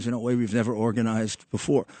organize in a way we've never organized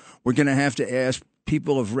before. We're going to have to ask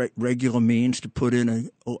people of regular means to put in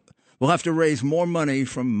we'll have to raise more money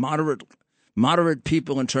from moderate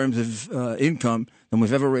people in terms of income than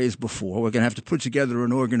we've ever raised before. We're going to have to put together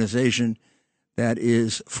an organization that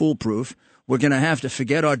is foolproof. We're going to have to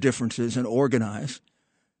forget our differences and organize.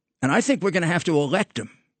 And I think we're going to have to elect him.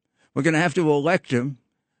 We're going to have to elect him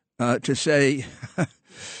to say,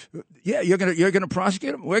 yeah, you're going to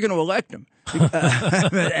prosecute him? We're going to elect him.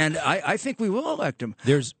 And I think we will elect him.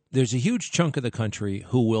 There's a huge chunk of the country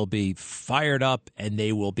who will be fired up and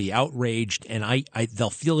they will be outraged, and they'll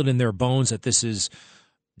feel it in their bones that this is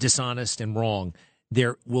dishonest and wrong.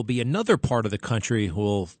 There will be another part of the country who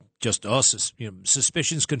will just,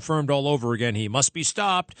 suspicions confirmed all over again. He must be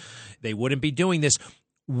stopped. They wouldn't be doing this.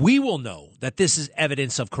 we will know that this is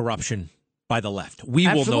evidence of corruption by the left. We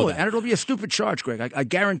will know that. And it'll be a stupid charge, Greg. I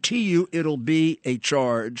guarantee you it'll be a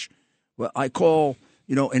charge. Well, I call,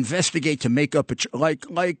 investigate to make up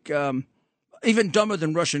even dumber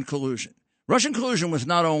than Russian collusion. Russian collusion was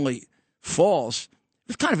not only false,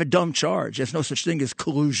 it's kind of a dumb charge. There's no such thing as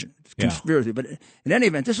collusion. It's conspiracy. But in any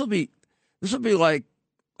event, this will be like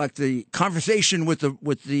the conversation with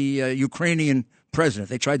the Ukrainian president.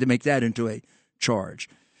 They tried to make that into a charge.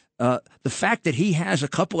 The fact that he has a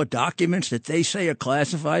couple of documents that they say are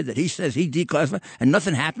classified, that he says he declassified, and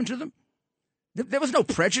nothing happened to them. There was no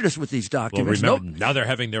prejudice with these documents. Well, remember, now they're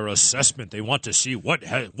having their assessment. They want to see what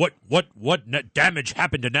damage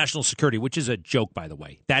happened to national security, which is a joke, by the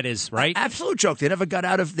way. That is, right? Absolute joke. They never got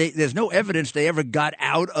out of. There's no evidence they ever got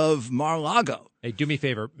out of Mar-a-Lago. Hey, do me a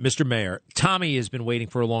favor, Mr. Mayor. Tommy has been waiting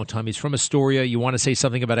for a long time. He's from Astoria. You want to say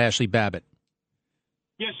something about Ashley Babbitt?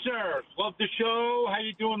 Yes, sir. Love the show. How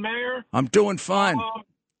you doing, Mayor? I'm doing fine.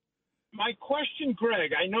 My question,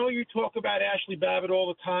 Greg, I know you talk about Ashley Babbitt all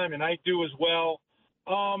the time, and I do as well.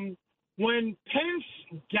 When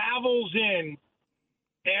Pence gavels in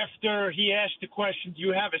after he asked the question, do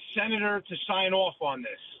you have a senator to sign off on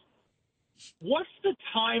this? What's the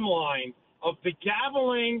timeline of the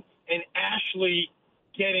gaveling and Ashley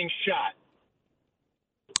getting shot?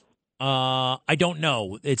 I don't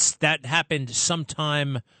know. That happened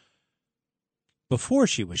sometime before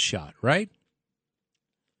she was shot, right?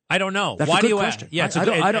 I don't know. That's Why a good do you question. ask? Yeah,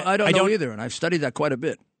 I don't know either, and I've studied that quite a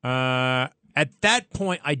bit. At that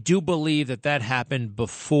point, I do believe that happened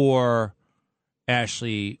before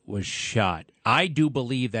Ashley was shot. I do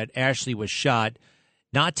believe that Ashley was shot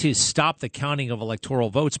not to stop the counting of electoral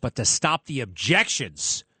votes, but to stop the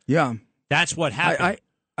objections. Yeah. That's what happened.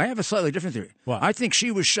 I have a slightly different theory. What? I think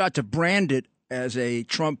she was shot to brand it as a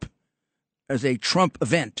Trump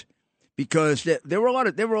event. Because there were a lot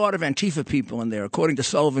of Antifa people in there, according to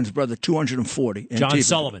Sullivan's brother, 240. Antifa. John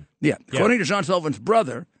Sullivan. Yeah. According to John Sullivan's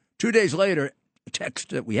brother, 2 days later, a text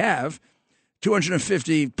that we have,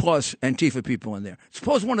 250 plus Antifa people in there.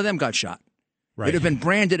 Suppose one of them got shot. Right. It'd have been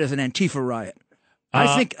branded as an Antifa riot.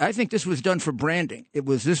 I think this was done for branding.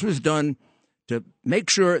 This was done to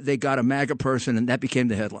make sure they got a MAGA person, and that became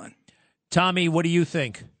the headline. Tommy, what do you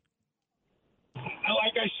think?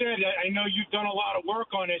 Like I said, I know you've done a lot of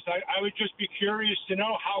work on this. I would just be curious to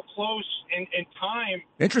know how close in time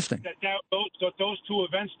Interesting. those two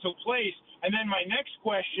events took place. And then my next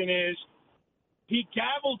question is, he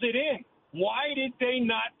gavelled it in. Why did they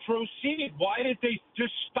not proceed? Why did they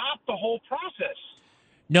just stop the whole process?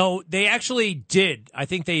 No, they actually did. I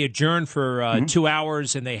think they adjourned for 2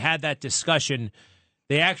 hours, and they had that discussion.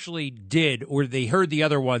 They actually did, or they heard the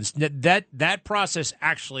other ones. That process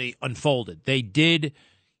actually unfolded. They did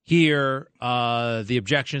hear the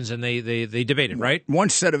objections, and they debated, right? One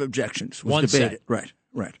set of objections was debated.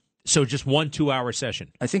 Right. So just 1 2 hour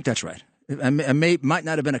session. I think that's right. It might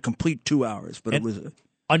not have been a complete 2 hours, but it was.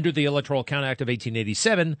 Under the Electoral Count Act of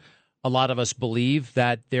 1887, a lot of us believe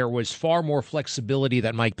that there was far more flexibility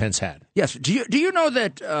that Mike Pence had. Yes. Do you know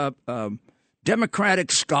that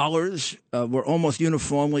Democratic scholars were almost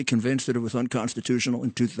uniformly convinced that it was unconstitutional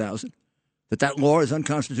in 2000? That law is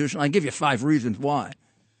unconstitutional? I can give you 5 reasons why.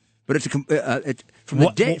 But it's from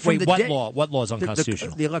the day. What law is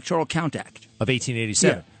unconstitutional? The Electoral Count Act of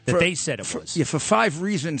 1887. Yeah, they said it was. For 5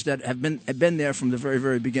 reasons that have been there from the very,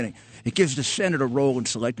 very beginning. It gives the Senate a role in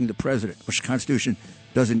selecting the president, which the Constitution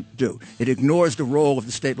doesn't do. It ignores the role of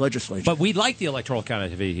the state legislature. But we like the Electoral Count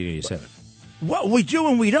Act of 1887. Well, we do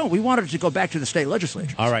and we don't. We wanted it to go back to the state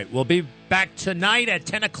legislature. All right. We'll be back tonight at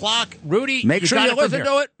 10 o'clock. Rudy, make sure you listen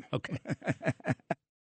to it. Okay.